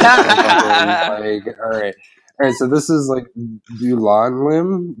something. All right. All right, so this is like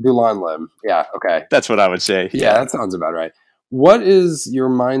Dulanlim. Yeah, okay. That's what I would say. Yeah, that sounds about right. What is your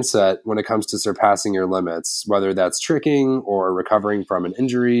mindset when it comes to surpassing your limits, whether that's tricking or recovering from an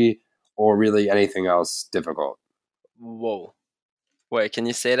injury or really anything else difficult? Whoa. Wait, can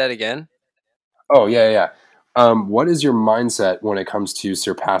you say that again? Oh, yeah. What is your mindset when it comes to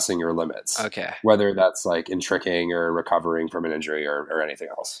surpassing your limits? Okay. Whether that's like in tricking or recovering from an injury or anything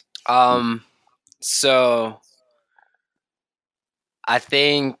else. So I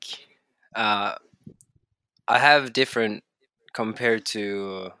think I have different compared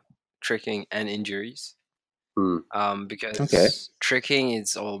to tricking and injuries. Because tricking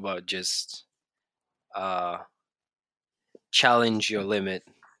is all about just challenge your limit,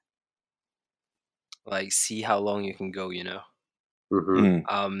 like see how long you can go, you know.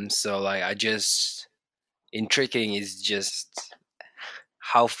 So like in tricking is just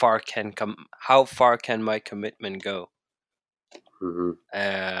how far can my commitment go.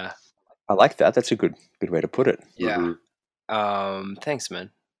 I like that. That's a good way to put it. Yeah. Thanks,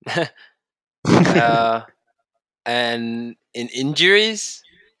 man. And in injuries,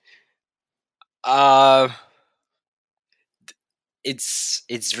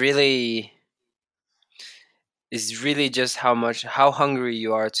 it's really just how hungry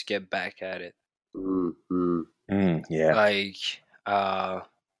you are to get back at it. Yeah. Like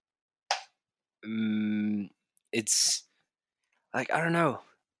it's like, I don't know,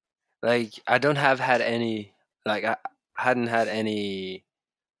 like I don't have had any, like I hadn't had any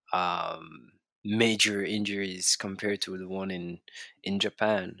major injuries compared to the one in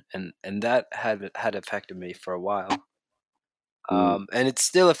Japan, and that had affected me for a while, and it's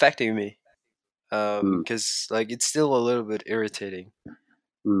still affecting me, because like it's still a little bit irritating.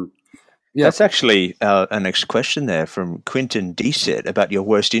 Yeah. That's actually our next question there from Quinton D said about your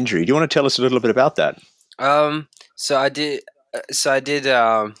worst injury. Do you want to tell us a little bit about that? So I did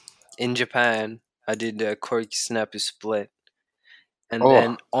in Japan, I did a cork snap split, and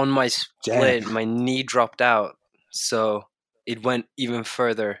then on my split, my knee dropped out, so it went even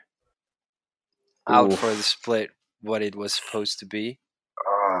further out for the split what it was supposed to be.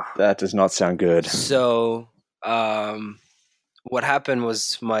 That does not sound good. So what happened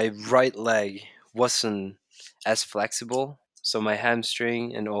was my right leg wasn't as flexible, so my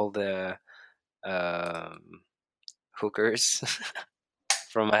hamstring and all the hookers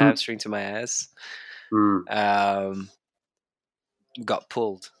from my hamstring to my ass got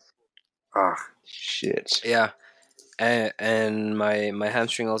pulled. Shit. Yeah. And my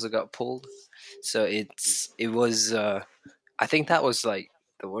hamstring also got pulled, so it was I think that was like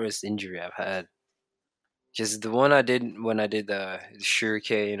the worst injury I've had, because the one I did when I did the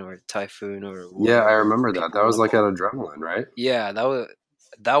Shuriken or Typhoon or whatever, I remember that was like an adrenaline, right? Yeah,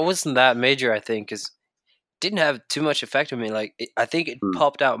 that wasn't that major, I think, because it didn't have too much effect on me. Like I think it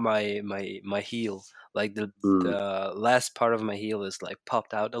popped out my heel, like the last part of my heel is like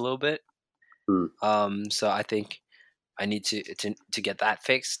popped out a little bit. So I think I need to get that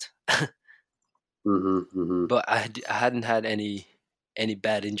fixed. But I hadn't had any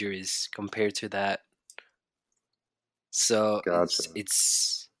bad injuries compared to that. So Gotcha.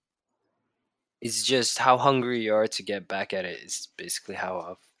 it's just how hungry you are to get back at it is basically how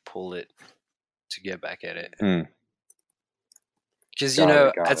I've pulled it to get back at it. Because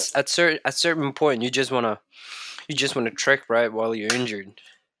at certain point you just wanna trick right while you're injured.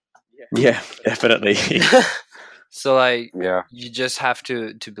 Yeah, definitely. So like, you just have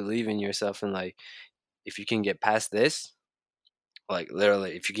to believe in yourself, and like, if you can get past this, like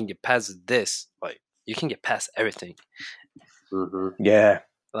literally, if you can get past this, like you can get past everything. Yeah.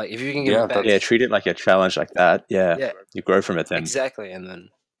 Like if you can get back, Yeah, treat it like a challenge like that. Yeah. yeah, You grow from it then. exactly, and then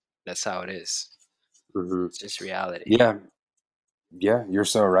that's how it is. It's just reality. Yeah. Yeah, you're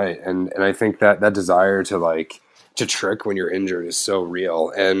so right. And I think that that desire to like to trick when you're injured is so real.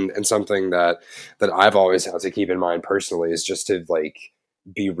 And something that I've always had to keep in mind personally is just to like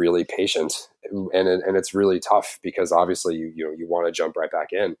be really patient. And it's really tough because obviously you want to jump right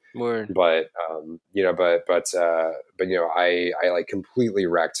back in. Word. But I like completely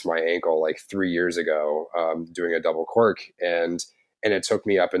wrecked my ankle like 3 years ago doing a double cork, and it took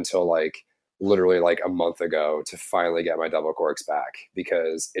me up until like literally like a month ago to finally get my double corks back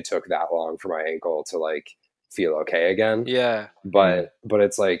because it took that long for my ankle to like feel okay again. Yeah. But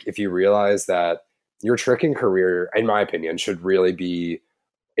it's like if you realize that your tricking career, in my opinion, should really be,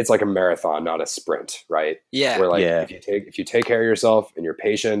 it's like a marathon, not a sprint, right? Yeah. Where like Yeah. if you take care of yourself and you're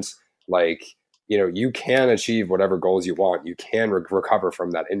patient, like you can achieve whatever goals you want. You can recover from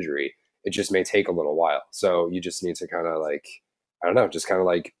that injury. It just may take a little while. So you just need to kind of like, I don't know, just kind of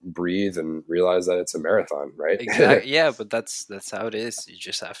like breathe and realize that it's a marathon, right? Exactly. Yeah, but that's how it is. You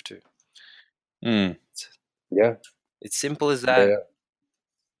just have to. Mm. Yeah. It's simple as that.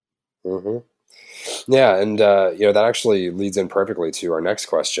 Yeah, and that actually leads in perfectly to our next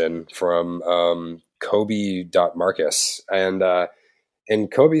question from Kobe.Marcus.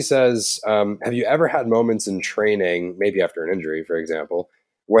 And Kobe says, have you ever had moments in training, maybe after an injury, for example,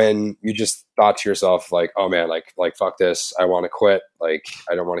 when you just thought to yourself, like, oh man, like fuck this, I want to quit, like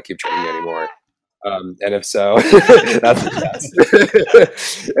I don't want to keep training anymore? And if so, that's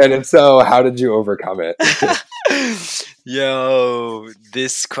and if so, how did you overcome it? Yo,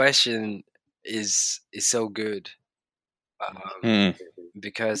 this question is so good,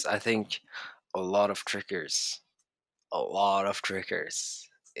 because I think a lot of trickers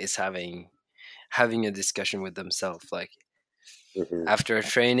is having a discussion with themselves, like after a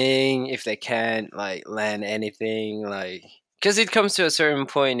training, if they can't like land anything, like because it comes to a certain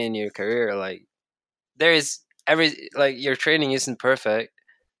point in your career, like there is like your training isn't perfect,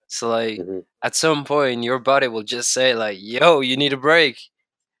 so like at some point your body will just say like, yo, you need a break.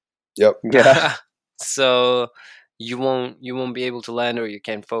 Yep. Yeah. So you won't be able to land, or you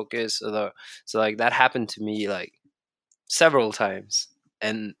can't focus, so like that happened to me like several times,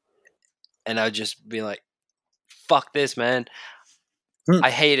 and I'll just be like, fuck this, man, I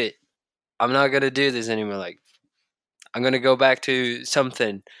hate it, I'm not gonna do this anymore, like I'm gonna go back to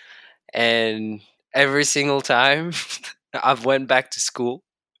something. And every single time I've went back to school.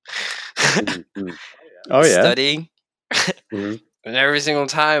 Oh yeah. Studying. And every single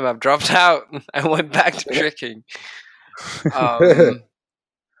time I've dropped out, I went back to tricking.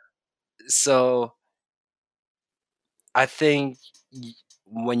 So I think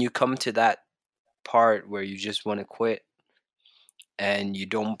when you come to that part where you just want to quit and you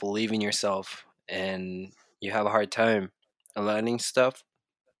don't believe in yourself and you have a hard time learning stuff,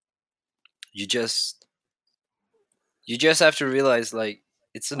 you just have to realize like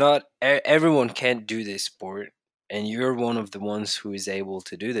it's not everyone can't do this sport, and you're one of the ones who is able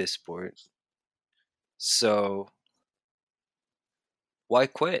to do this sport. So why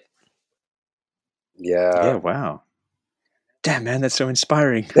quit? Yeah. Yeah. Wow. Damn, man, that's so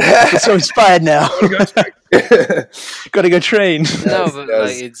inspiring. I feel so inspired now. Got to go train. No, but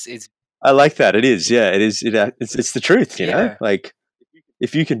like it's. I like that. It is. Yeah. It is. It's the truth. You know, like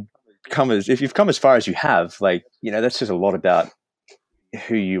if you've come as far as you have, like that says a lot about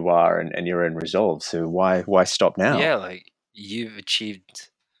who you are and your own resolve. So why stop now? Yeah, like you've achieved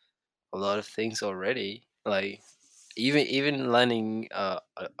a lot of things already. Like even landing a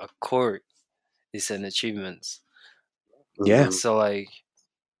court is an achievement. Yeah. So like,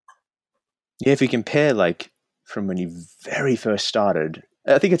 yeah, if you compare like from when you very first started,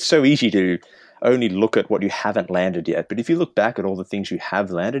 I think it's so easy to only look at what you haven't landed yet. But if you look back at all the things you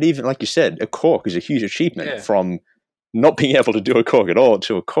have landed, even like you said, a cork is a huge achievement. From not being able to do a cork at all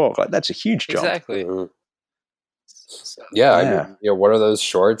to a cork, like that's a huge jump. Exactly. So, yeah, I mean, what are those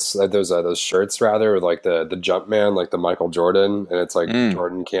shorts? Those shirts rather, with like the jump man, like the Michael Jordan, and it's like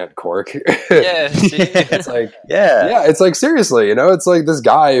Jordan can't cork. It's like it's like seriously, it's like this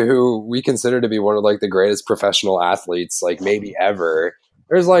guy who we consider to be one of like the greatest professional athletes, like maybe ever.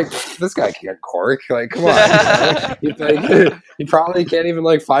 There's like this guy can't cork. Like, come on, he probably can't even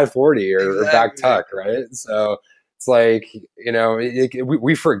like 540 or back tuck, right? So it's like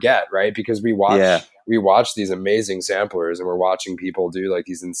we forget, right? Because we watch these amazing samplers, and we're watching people do like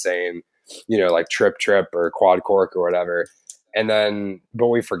these insane, like trip or quad cork or whatever. And then, but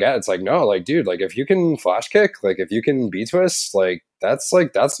we forget, it's like, no, like, dude, like if you can flash kick, like if you can B twist, that's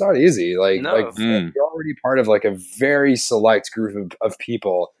not easy. Like you're already part of like a very select group of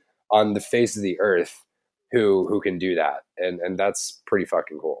people on the face of the earth who can do that. And that's pretty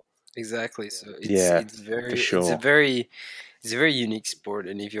fucking cool. Exactly. So for sure. it's a very unique sport,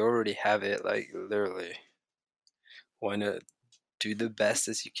 and if you already have it, like literally, why not do the best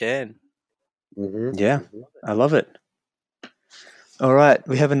as you can? Mm-hmm. Yeah, I love it. All right,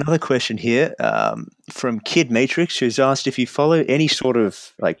 we have another question here from Kid Matrix, who's asked if you follow any sort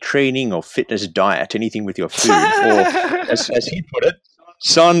of like training or fitness diet, anything with your food, or as he put it,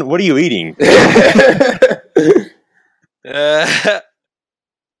 son, what are you eating?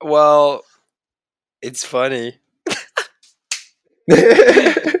 Well, it's funny.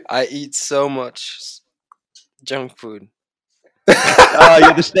 I eat so much junk food.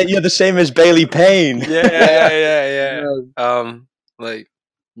 You're the same as Bailey Payne. Yeah. Like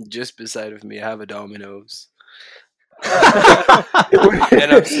just beside of me, I have a Domino's.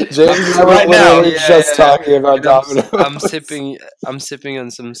 James right now just talking about Domino's. I'm sipping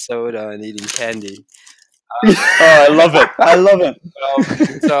on some soda and eating candy. I love it.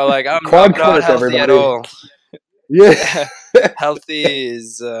 So like I'm not healthy at all. Yeah, healthy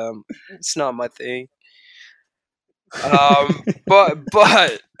is it's not my thing. But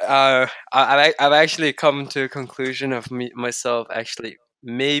I've actually come to a conclusion of myself. Actually,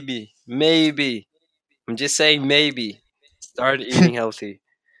 maybe I'm just saying maybe start eating healthy,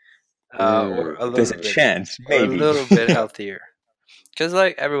 or a little There's a bit, chance, or a maybe. little bit healthier. Because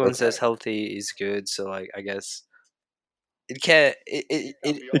like everyone says, healthy is good. So like I guess it can't.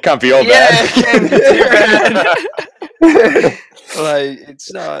 It can't be all bad. It can't be too bad. Like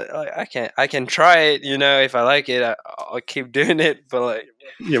it's not like I can try it, you know, if I like it I'll keep doing it, but like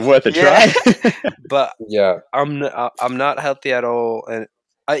you're worth a try. But yeah, I'm not healthy at all, and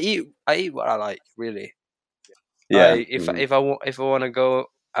I eat what I like, really. Yeah. Like, if I want to go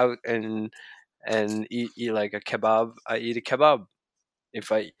out and eat like a kebab, I eat a kebab.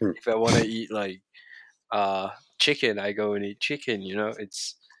 If I want to eat like chicken, I go and eat chicken, you know.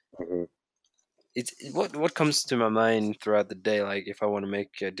 It's what comes to my mind throughout the day. Like if I want to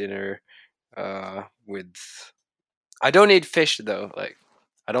make a dinner with, I don't eat fish though. Like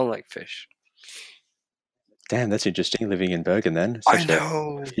I don't like fish. Damn, that's interesting. Living in Bergen, then. I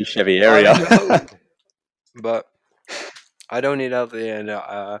know. A heavy area. But I don't eat healthy, and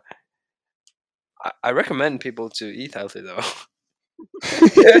I recommend people to eat healthy though.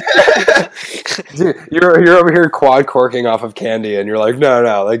 Dude, you're over here quad corking off of candy, and you're like,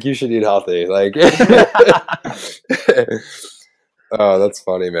 no, like you should eat healthy. Like, oh, that's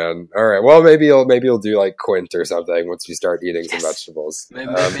funny, man. All right, well, maybe you'll do like Quint or something once you start eating some vegetables.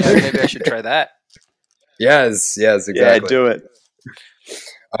 Maybe I should try that. Yes, exactly. Yeah, do it.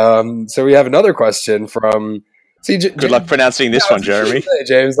 So we have another question from. See, good luck pronouncing this one, Jeremy.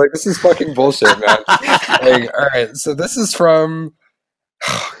 James, like this is fucking bullshit, man. Like, all right, so this is from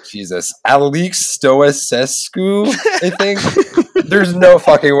Jesus, Alex Stoicescu, I think. There's no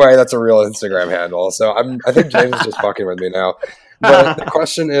fucking way that's a real Instagram handle. So I think James is just fucking with me now. But the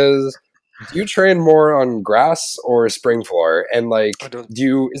question is, do you train more on grass or spring floor? And like,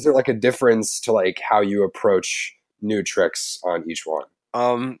 is there like a difference to like how you approach new tricks on each one?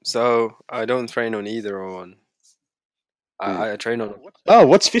 So I don't train on either one. I train on. Oh,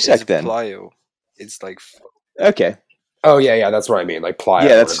 what's Fisak then? Plyo. It's like. Okay. Oh yeah, that's what I mean. Like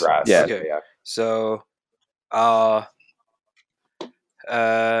plyo on grass. Yeah. Okay. Yeah. So,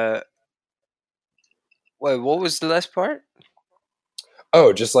 wait, what was the last part?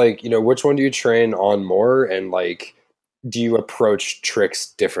 Oh, just like, which one do you train on more, and like, do you approach tricks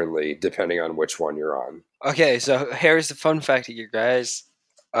differently depending on which one you're on? Okay, so here's the fun fact here, guys.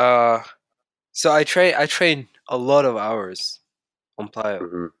 So I train a lot of hours on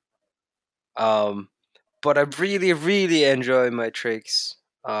plyo. Mm-hmm. But I really, really enjoy my tricks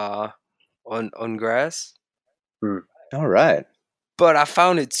on grass. All right. But I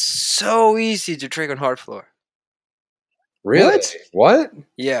found it so easy to trick on hard floor. Really? What?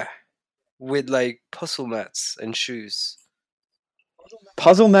 Yeah. With like puzzle mats and shoes.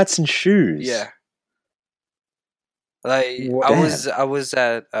 Puzzle mats and shoes? Yeah. Like I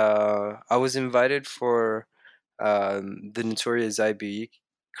was invited for the Notorious IB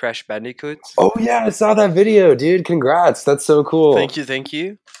Crash Bandicoot. Oh yeah, I saw that video, dude. Congrats. That's so cool. Thank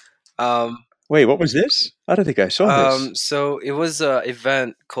you. Wait, what was this? I don't think I saw this. So it was an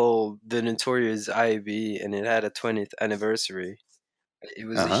event called the Notorious IB, and it had a 20th anniversary. It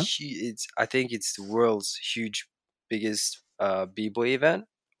was I think it's the world's biggest b-boy event,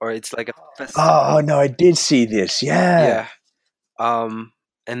 or it's like a festival. Oh no, I did see this. Yeah.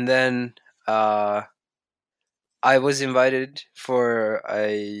 And then I was invited for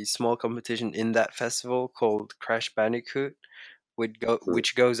a small competition in that festival called Crash Bandicoot,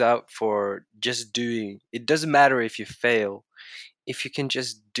 which goes out for just doing. It doesn't matter if you fail, if you can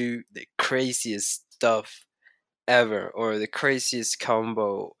just do the craziest stuff ever or the craziest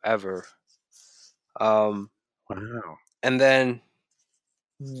combo ever. Wow. And then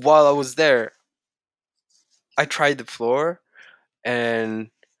while I was there, I tried the floor,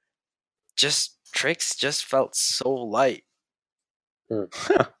 and tricks just felt so light.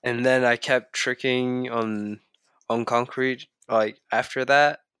 And then I kept tricking on concrete like after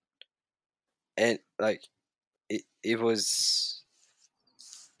that, and like it was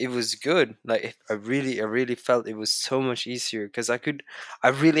good. Like I really felt it was so much easier because I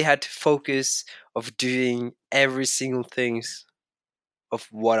really had to focus of doing every single things of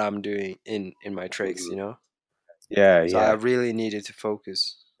what I'm doing in my tricks, you know. Yeah, So I yeah. really needed to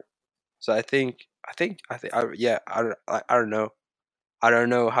focus. So I think yeah, I don't know. I don't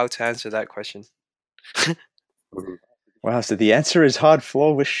know how to answer that question. Wow, so the answer is hard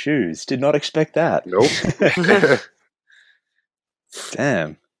floor with shoes. Did not expect that. Nope.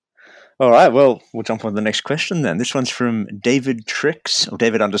 Damn. All right, well, we'll jump on to the next question then. This one's from David Tricks, or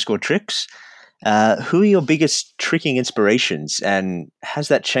David_Tricks. Who are your biggest tricking inspirations, and has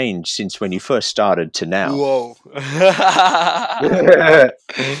that changed since when you first started to now? Whoa.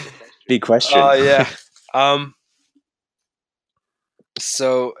 Big question. Oh yeah.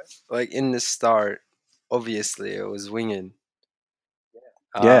 So like in the start, obviously it was Wingin.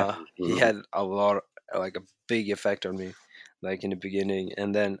 Yeah. He had a big effect on me, like in the beginning,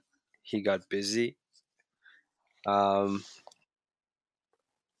 and then he got busy. And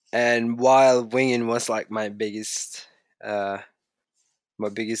while Wingin was like my biggest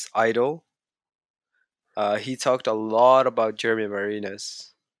idol, he talked a lot about Jeremy Marinas.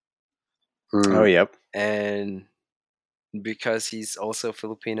 Oh, yep. And because he's also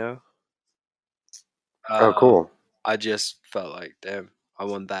Filipino, Oh, cool. I just felt like, damn, I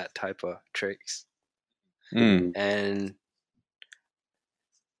want that type of tricks. Mm. And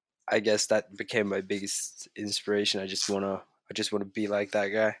I guess that became my biggest inspiration. I just wanna be like that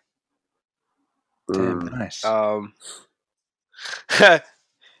guy. Damn, nice.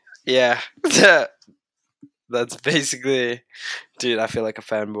 Yeah. That's basically, dude, I feel like a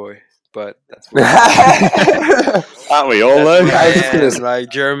fanboy, but that's Aren't we all, though? I was just gonna say- like,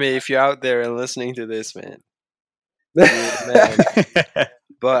 Jeremy, if you're out there and listening to this, man. You're the man.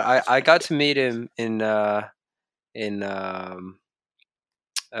 But I got to meet him in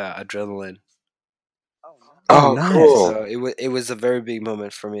Adrenaline. Oh, nice. cool. So it was a very big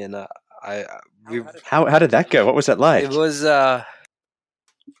moment for me, and How did that go? What was that like? it was that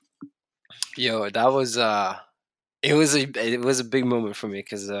was it was a big moment for me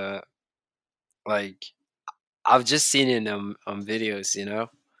because like I've just seen it on videos, you know,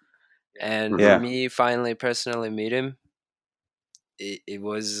 and Yeah. for me finally personally meet him, it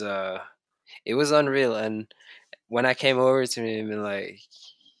was unreal. And when I came over to him and like,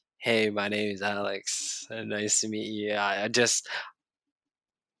 hey, my name is Alex, nice to meet you, I just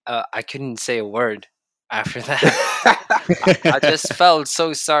I couldn't say a word after that. I just felt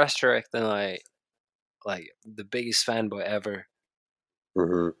so starstruck and like the biggest fanboy ever.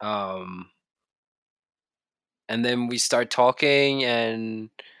 And then we start talking, and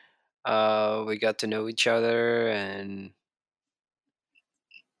we got to know each other, and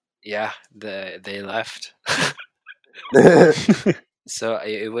yeah, they left. So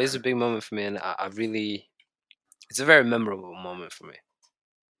it was a big moment for me, and I really, it's a very memorable moment for me.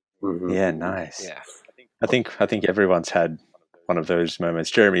 Yeah, nice. Yeah. I think everyone's had one of those moments.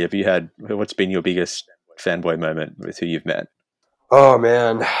 Jeremy, have you had? What's been your biggest fanboy moment with who you've met? Oh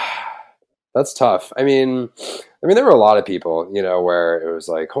man, that's tough. I mean, there were a lot of people, you know, where it was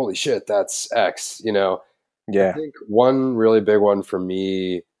like, holy shit, that's X, you know. Yeah. I think one really big one for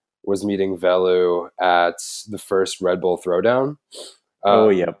me was meeting Velu at the first Red Bull Throwdown.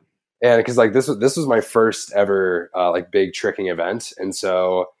 Yeah. And because like this was my first ever like big tricking event, and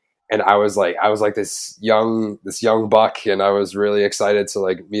so. And I was like this young buck, and I was really excited to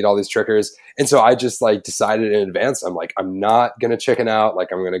like meet all these trickers. And so I just like decided in advance, I'm like, I'm not gonna chicken out.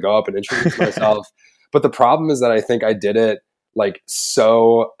 Like I'm gonna go up and introduce myself. But the problem is that I think I did it like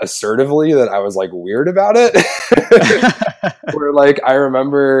so assertively that I was like weird about it. Where like I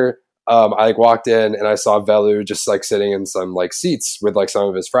remember I like walked in and I saw Velu just like sitting in some like seats with like some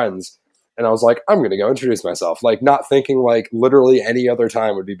of his friends. And I was like, I'm going to go introduce myself, like not thinking like literally any other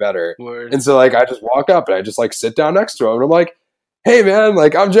time would be better. Word. And so like I just walk up and I just like sit down next to him and I'm like, hey man,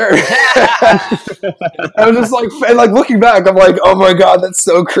 like I'm Jeremy. I was just like, and like looking back, I'm like, oh my god, that's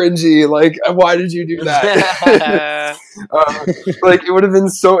so cringy. Like, why did you do that? Like it would have been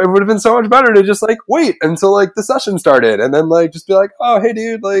so much better to just like wait until like the session started and then like just be like, oh hey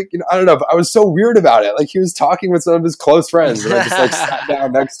dude, like I don't know. But I was so weird about it. Like he was talking with some of his close friends, and I just like sat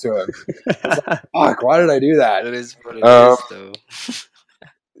down next to him. I was like, fuck, why did I do that? It is what it is, though.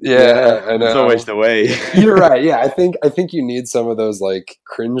 Yeah, I know. It's always the way. You're right. Yeah, I think you need some of those like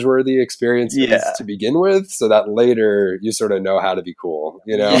cringeworthy experiences to begin with, so that later you sort of know how to be cool.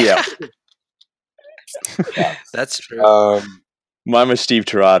 Yeah. That's true. Mine was Steve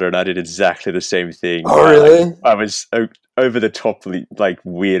Tirada, and I did exactly the same thing. Oh, really? I was over the top, like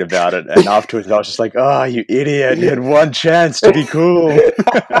weird about it, and afterwards I was just like, "Oh, you idiot! You had one chance to be cool."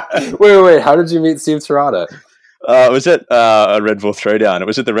 Wait. How did you meet Steve Tirada? It was at a Red Bull Throwdown. It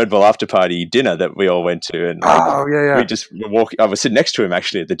was at the Red Bull after party dinner that we all went to, and we just were walking. I was sitting next to him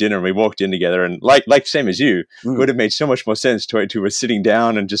actually at the dinner, and we walked in together. And like same as you, it would have made so much more sense to wait till we're sitting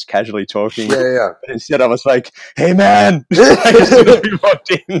down and just casually talking. Yeah. But instead, I was like, "Hey, man!" As soon as we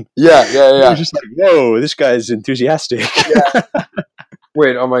walked in, Yeah. I was just like, "Whoa, this guy's enthusiastic." Yeah.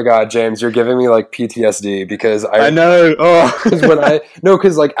 Wait, oh my god, James, you're giving me like PTSD because I know. Oh,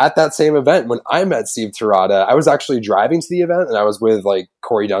 because like at that same event when I met Steve Tirada, I was actually driving to the event and I was with like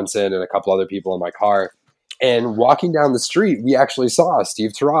Corey Dunson and a couple other people in my car. And walking down the street, we actually saw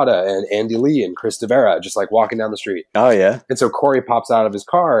Steve Tirada and Andy Lee and Chris DeVera just like walking down the street. Oh yeah. And so Corey pops out of his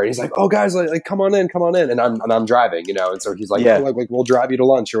car and he's like, "Oh guys, like come on in," and I'm driving, and so he's like, "Oh, like we'll drive you to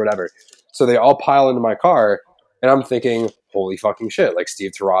lunch or whatever." So they all pile into my car, and I'm thinking, holy fucking shit, like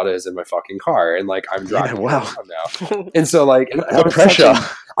Steve Tirada is in my fucking car and like I'm driving now. And so like the pressure.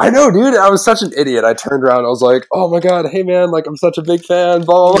 I know, dude. I was such an idiot. I turned around. I was like, "Oh my god, hey man, like I'm such a big fan."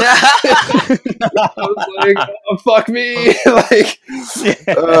 Blah blah blah. I was like, "Oh, fuck me!"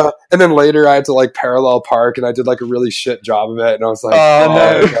 And then later I had to like parallel park, and I did like a really shit job of it. And I was like, "Oh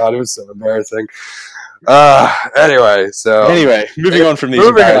my god, it was so embarrassing." Anyway, moving on from these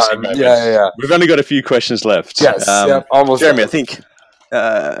embarrassing moments. Yeah. We've only got a few questions left. Yes, almost. Jeremy, done. I think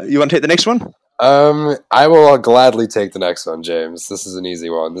you want to take the next one? I will gladly take the next one, James. This is an easy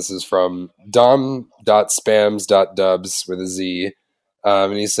one. This is from dom.spams.dubs with a Z.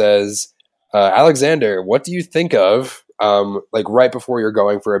 And he says, Alexander, what do you think of, like right before you're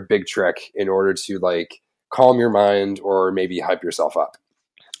going for a big trick in order to like calm your mind or maybe hype yourself up?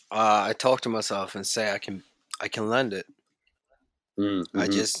 I talk to myself and say I can land it. Mm-hmm. I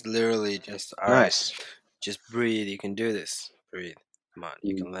just literally just, all right, just breathe. You can do this. Breathe. Come on,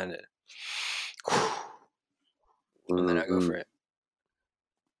 you can land it. And then I go for it.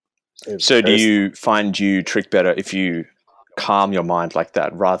 So do you find you trick better if you calm your mind like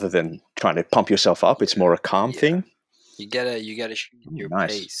that rather than trying to pump yourself up? It's more a calm thing. You gotta shoot your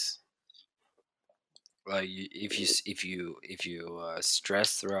pace. Like if you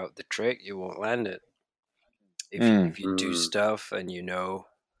stress throughout the trick, you won't land it. If you do stuff and you know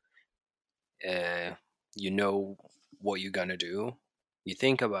what you're gonna do, you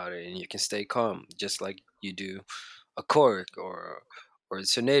think about it and you can stay calm, just like you do a cork or a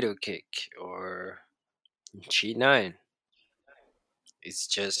tornado kick or cheat 9. It's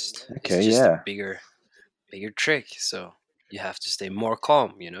just a bigger trick, so you have to stay more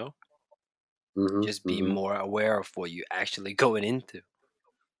calm, just be more aware of what you're actually going into.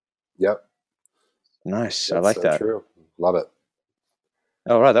 Yep. Nice. That's I like that. True. Love it.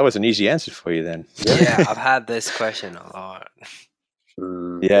 All right, that was an easy answer for you then. Yeah, I've had this question a lot.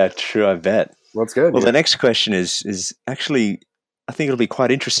 Yeah, true. I bet. Well, that's good. Well, the next question is actually, I think it'll be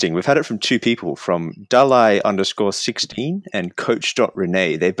quite interesting. We've had it from two people, from Dalai_16 and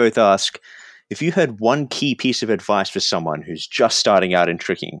Coach.Renee. They both ask, if you had one key piece of advice for someone who's just starting out in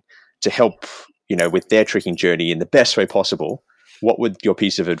tricking to help, with their tricking journey in the best way possible, what would your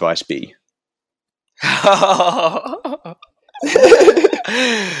piece of advice be?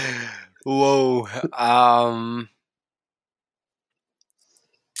 Whoa.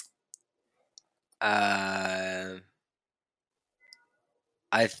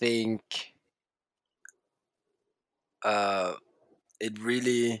 I think it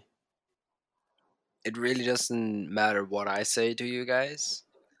really doesn't matter what I say to you guys.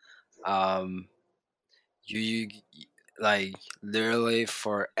 You like literally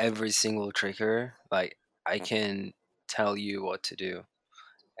for every single tricker, like I can tell you what to do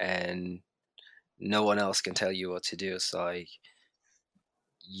and no one else can tell you what to do. So like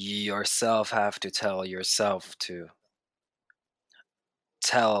you yourself have to tell yourself to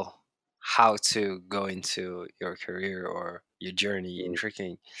tell how to go into your career or your journey in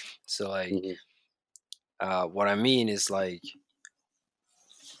tricking. So like what I mean is like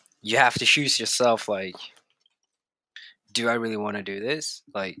you have to choose yourself. Like, do I really want to do this?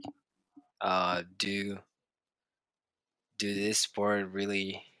 Like, do this sport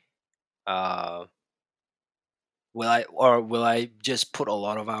really? Uh, will I just put a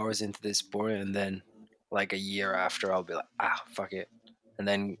lot of hours into this sport and then like a year after I'll be like, fuck it, and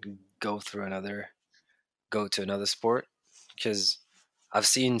then go to another sport? Because I've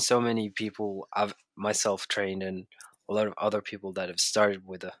seen so many people, I've myself trained, and a lot of other people that have started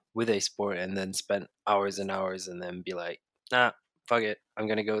with a sport and then spent hours and hours and then be like, nah, fuck it, I'm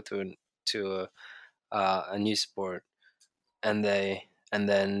gonna go to a new sport, and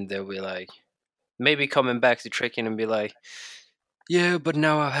then they'll be like, maybe coming back to tricking and be like, yeah, but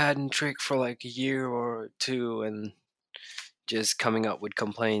now I've had in trick for like a year or two, and just coming up with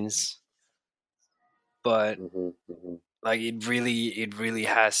complaints. But like it really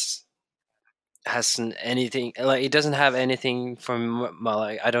hasn't anything, like it doesn't have anything from my,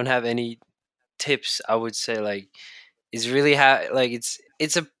 like I don't have any tips. I would say like it's really like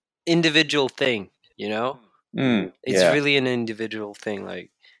it's a individual thing, you know. It's Yeah. really an individual thing.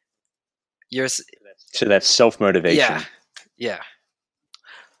 Like you're So that's self-motivation. yeah.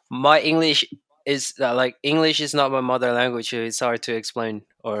 My English is like English is not my mother language. So it's hard to explain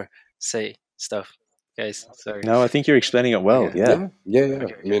or say stuff, guys. Sorry. No, I think you're explaining it well. Okay. Yeah. Yeah.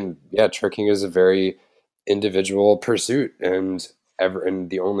 I mean, yeah, tricking is a very individual pursuit, and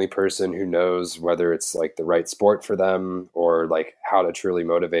the only person who knows whether it's like the right sport for them or like how to truly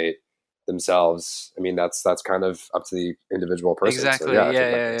motivate themselves. I mean, that's kind of up to the individual person. Exactly. So, yeah, I think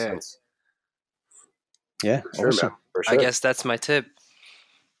Yeah, that yeah, makes yeah. sense. Yeah. For sure, Awesome. man. For sure. I guess that's my tip.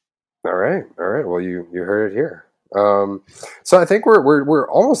 All right. Well, you heard it here. So I think we're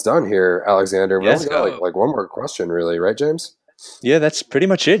almost done here, Alexander. We Yes. only got like one more question, really, right, James? Yeah, that's pretty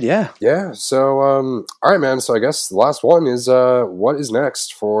much it. Yeah. Yeah. So, all right, man. So I guess the last one is, what is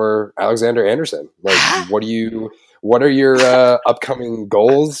next for Alexander Anderson? Like, what are your upcoming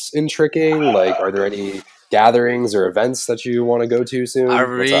goals in tricking? Like, are there any gatherings or events that you want to go to soon? I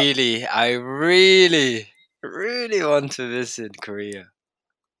What's up? really want to visit Korea.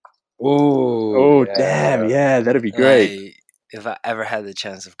 Ooh. Oh, damn. Yeah, that'd be great. Like, if I ever had the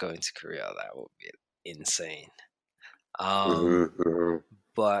chance of going to Korea, that would be insane.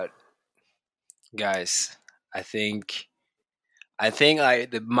 But guys, I think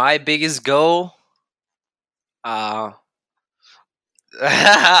my biggest goal. I'm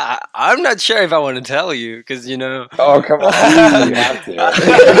not sure if I want to tell you because you know. Oh, come on! You have to.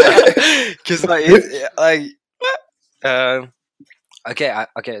 Because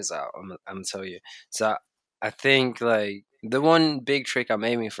okay. So I'm gonna tell you. So I think like the one big trick I'm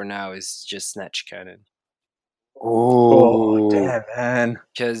aiming for now is just snatch cannon. Oh, damn, man.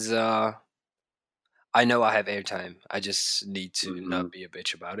 Because I know I have airtime. I just need to not be a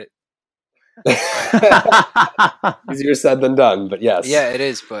bitch about it. Easier said than done, but yes. Yeah, it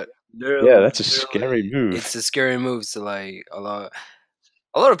is. But yeah, that's a scary move. It's a scary move. So like a lot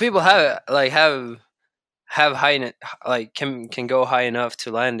of people have high like can go high enough to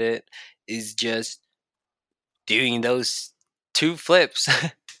land it. Is just doing those 2 flips.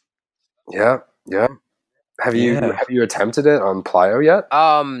 Yeah. Have you attempted it on plyo yet?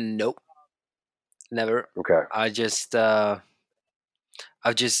 Nope, never. Okay. I've just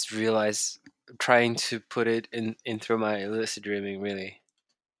realized trying to put it in through my lucid dreaming really.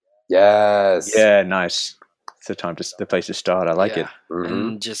 Yes. Yeah, nice. It's the place to start. I like it.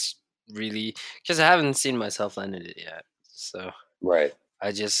 And just really because I haven't seen myself landed it yet, so right.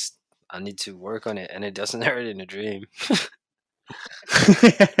 I need to work on it, and it doesn't hurt in a dream.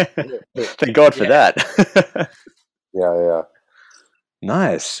 Thank God for that. Yeah.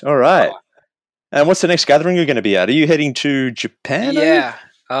 Nice. All right. And what's the next gathering you're going to be at? Are you heading to Japan? Yeah.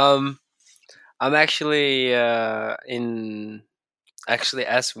 I'm actually actually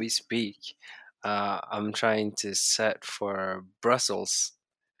as we speak, I'm trying to set for Brussels.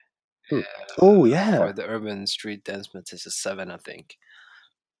 Oh yeah. For the Urban Street Dance Matissa 7, I think.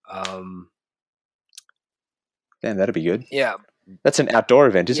 Damn, that'd be good. Yeah. That's an outdoor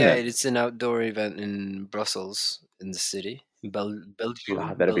event, isn't it? Yeah, it's an outdoor event in Brussels, in the city, Belgium.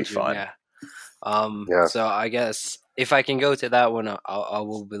 Oh, that'd be fun. Yeah. So I guess if I can go to that one, I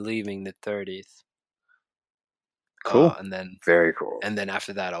will be leaving the 30th. Cool. And then very cool. And then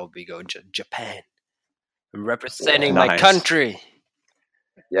after that, I'll be going to Japan, representing my country.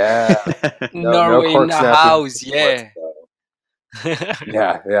 Yeah. Norway in the house. Yeah.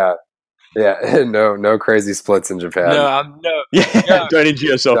 Yeah. No crazy splits in Japan. No, don't injure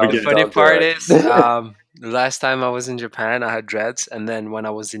yourself again. Funny part is, the last time I was in Japan, I had dreads, and then when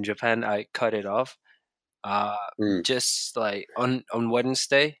I was in Japan, I cut it off. Just like on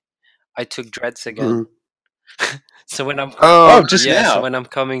Wednesday, I took dreads again. So when I'm Oh, just yeah, now. so when I'm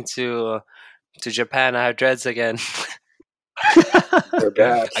coming to Japan, I have dreads again. they're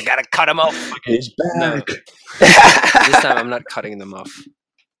back. I gotta cut them off. He's No. back. This time I'm not cutting them off.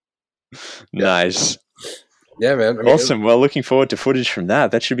 Nice. Yeah, man. I mean, Awesome. Well, looking forward to footage from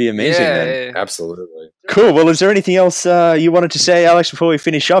that. That should be amazing then. Absolutely. Cool. Well, is there anything else you wanted to say, Alex, before we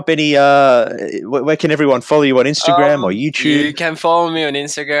finish up? Any? Where can everyone follow you on Instagram or YouTube? You can follow me on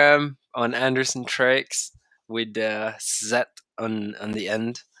Instagram on Anderson Tricks with Z on the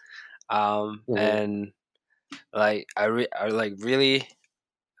end. And like I like really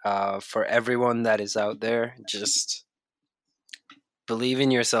for everyone that is out there, just believe in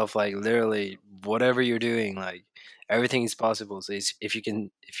yourself. Like literally, whatever you're doing, like everything is possible. So if you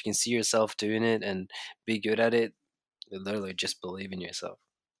can see yourself doing it and be good at it, literally just believe in yourself.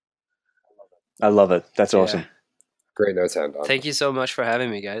 I love it. That's Yeah. awesome. Great note to end on. Thank you so much for having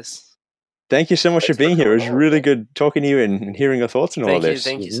me, guys. Thank you so much Thanks for being for here. It was coming on. really good talking to you and hearing your thoughts on all of this.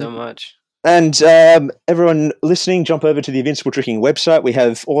 Thank you so much. And everyone listening, jump over to the Invincible Tricking website. We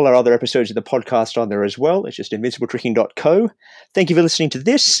have all our other episodes of the podcast on there as well. It's just invincibletricking.co. Thank you for listening to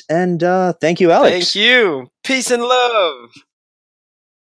this, and thank you, Alex. Thank you. Peace and love.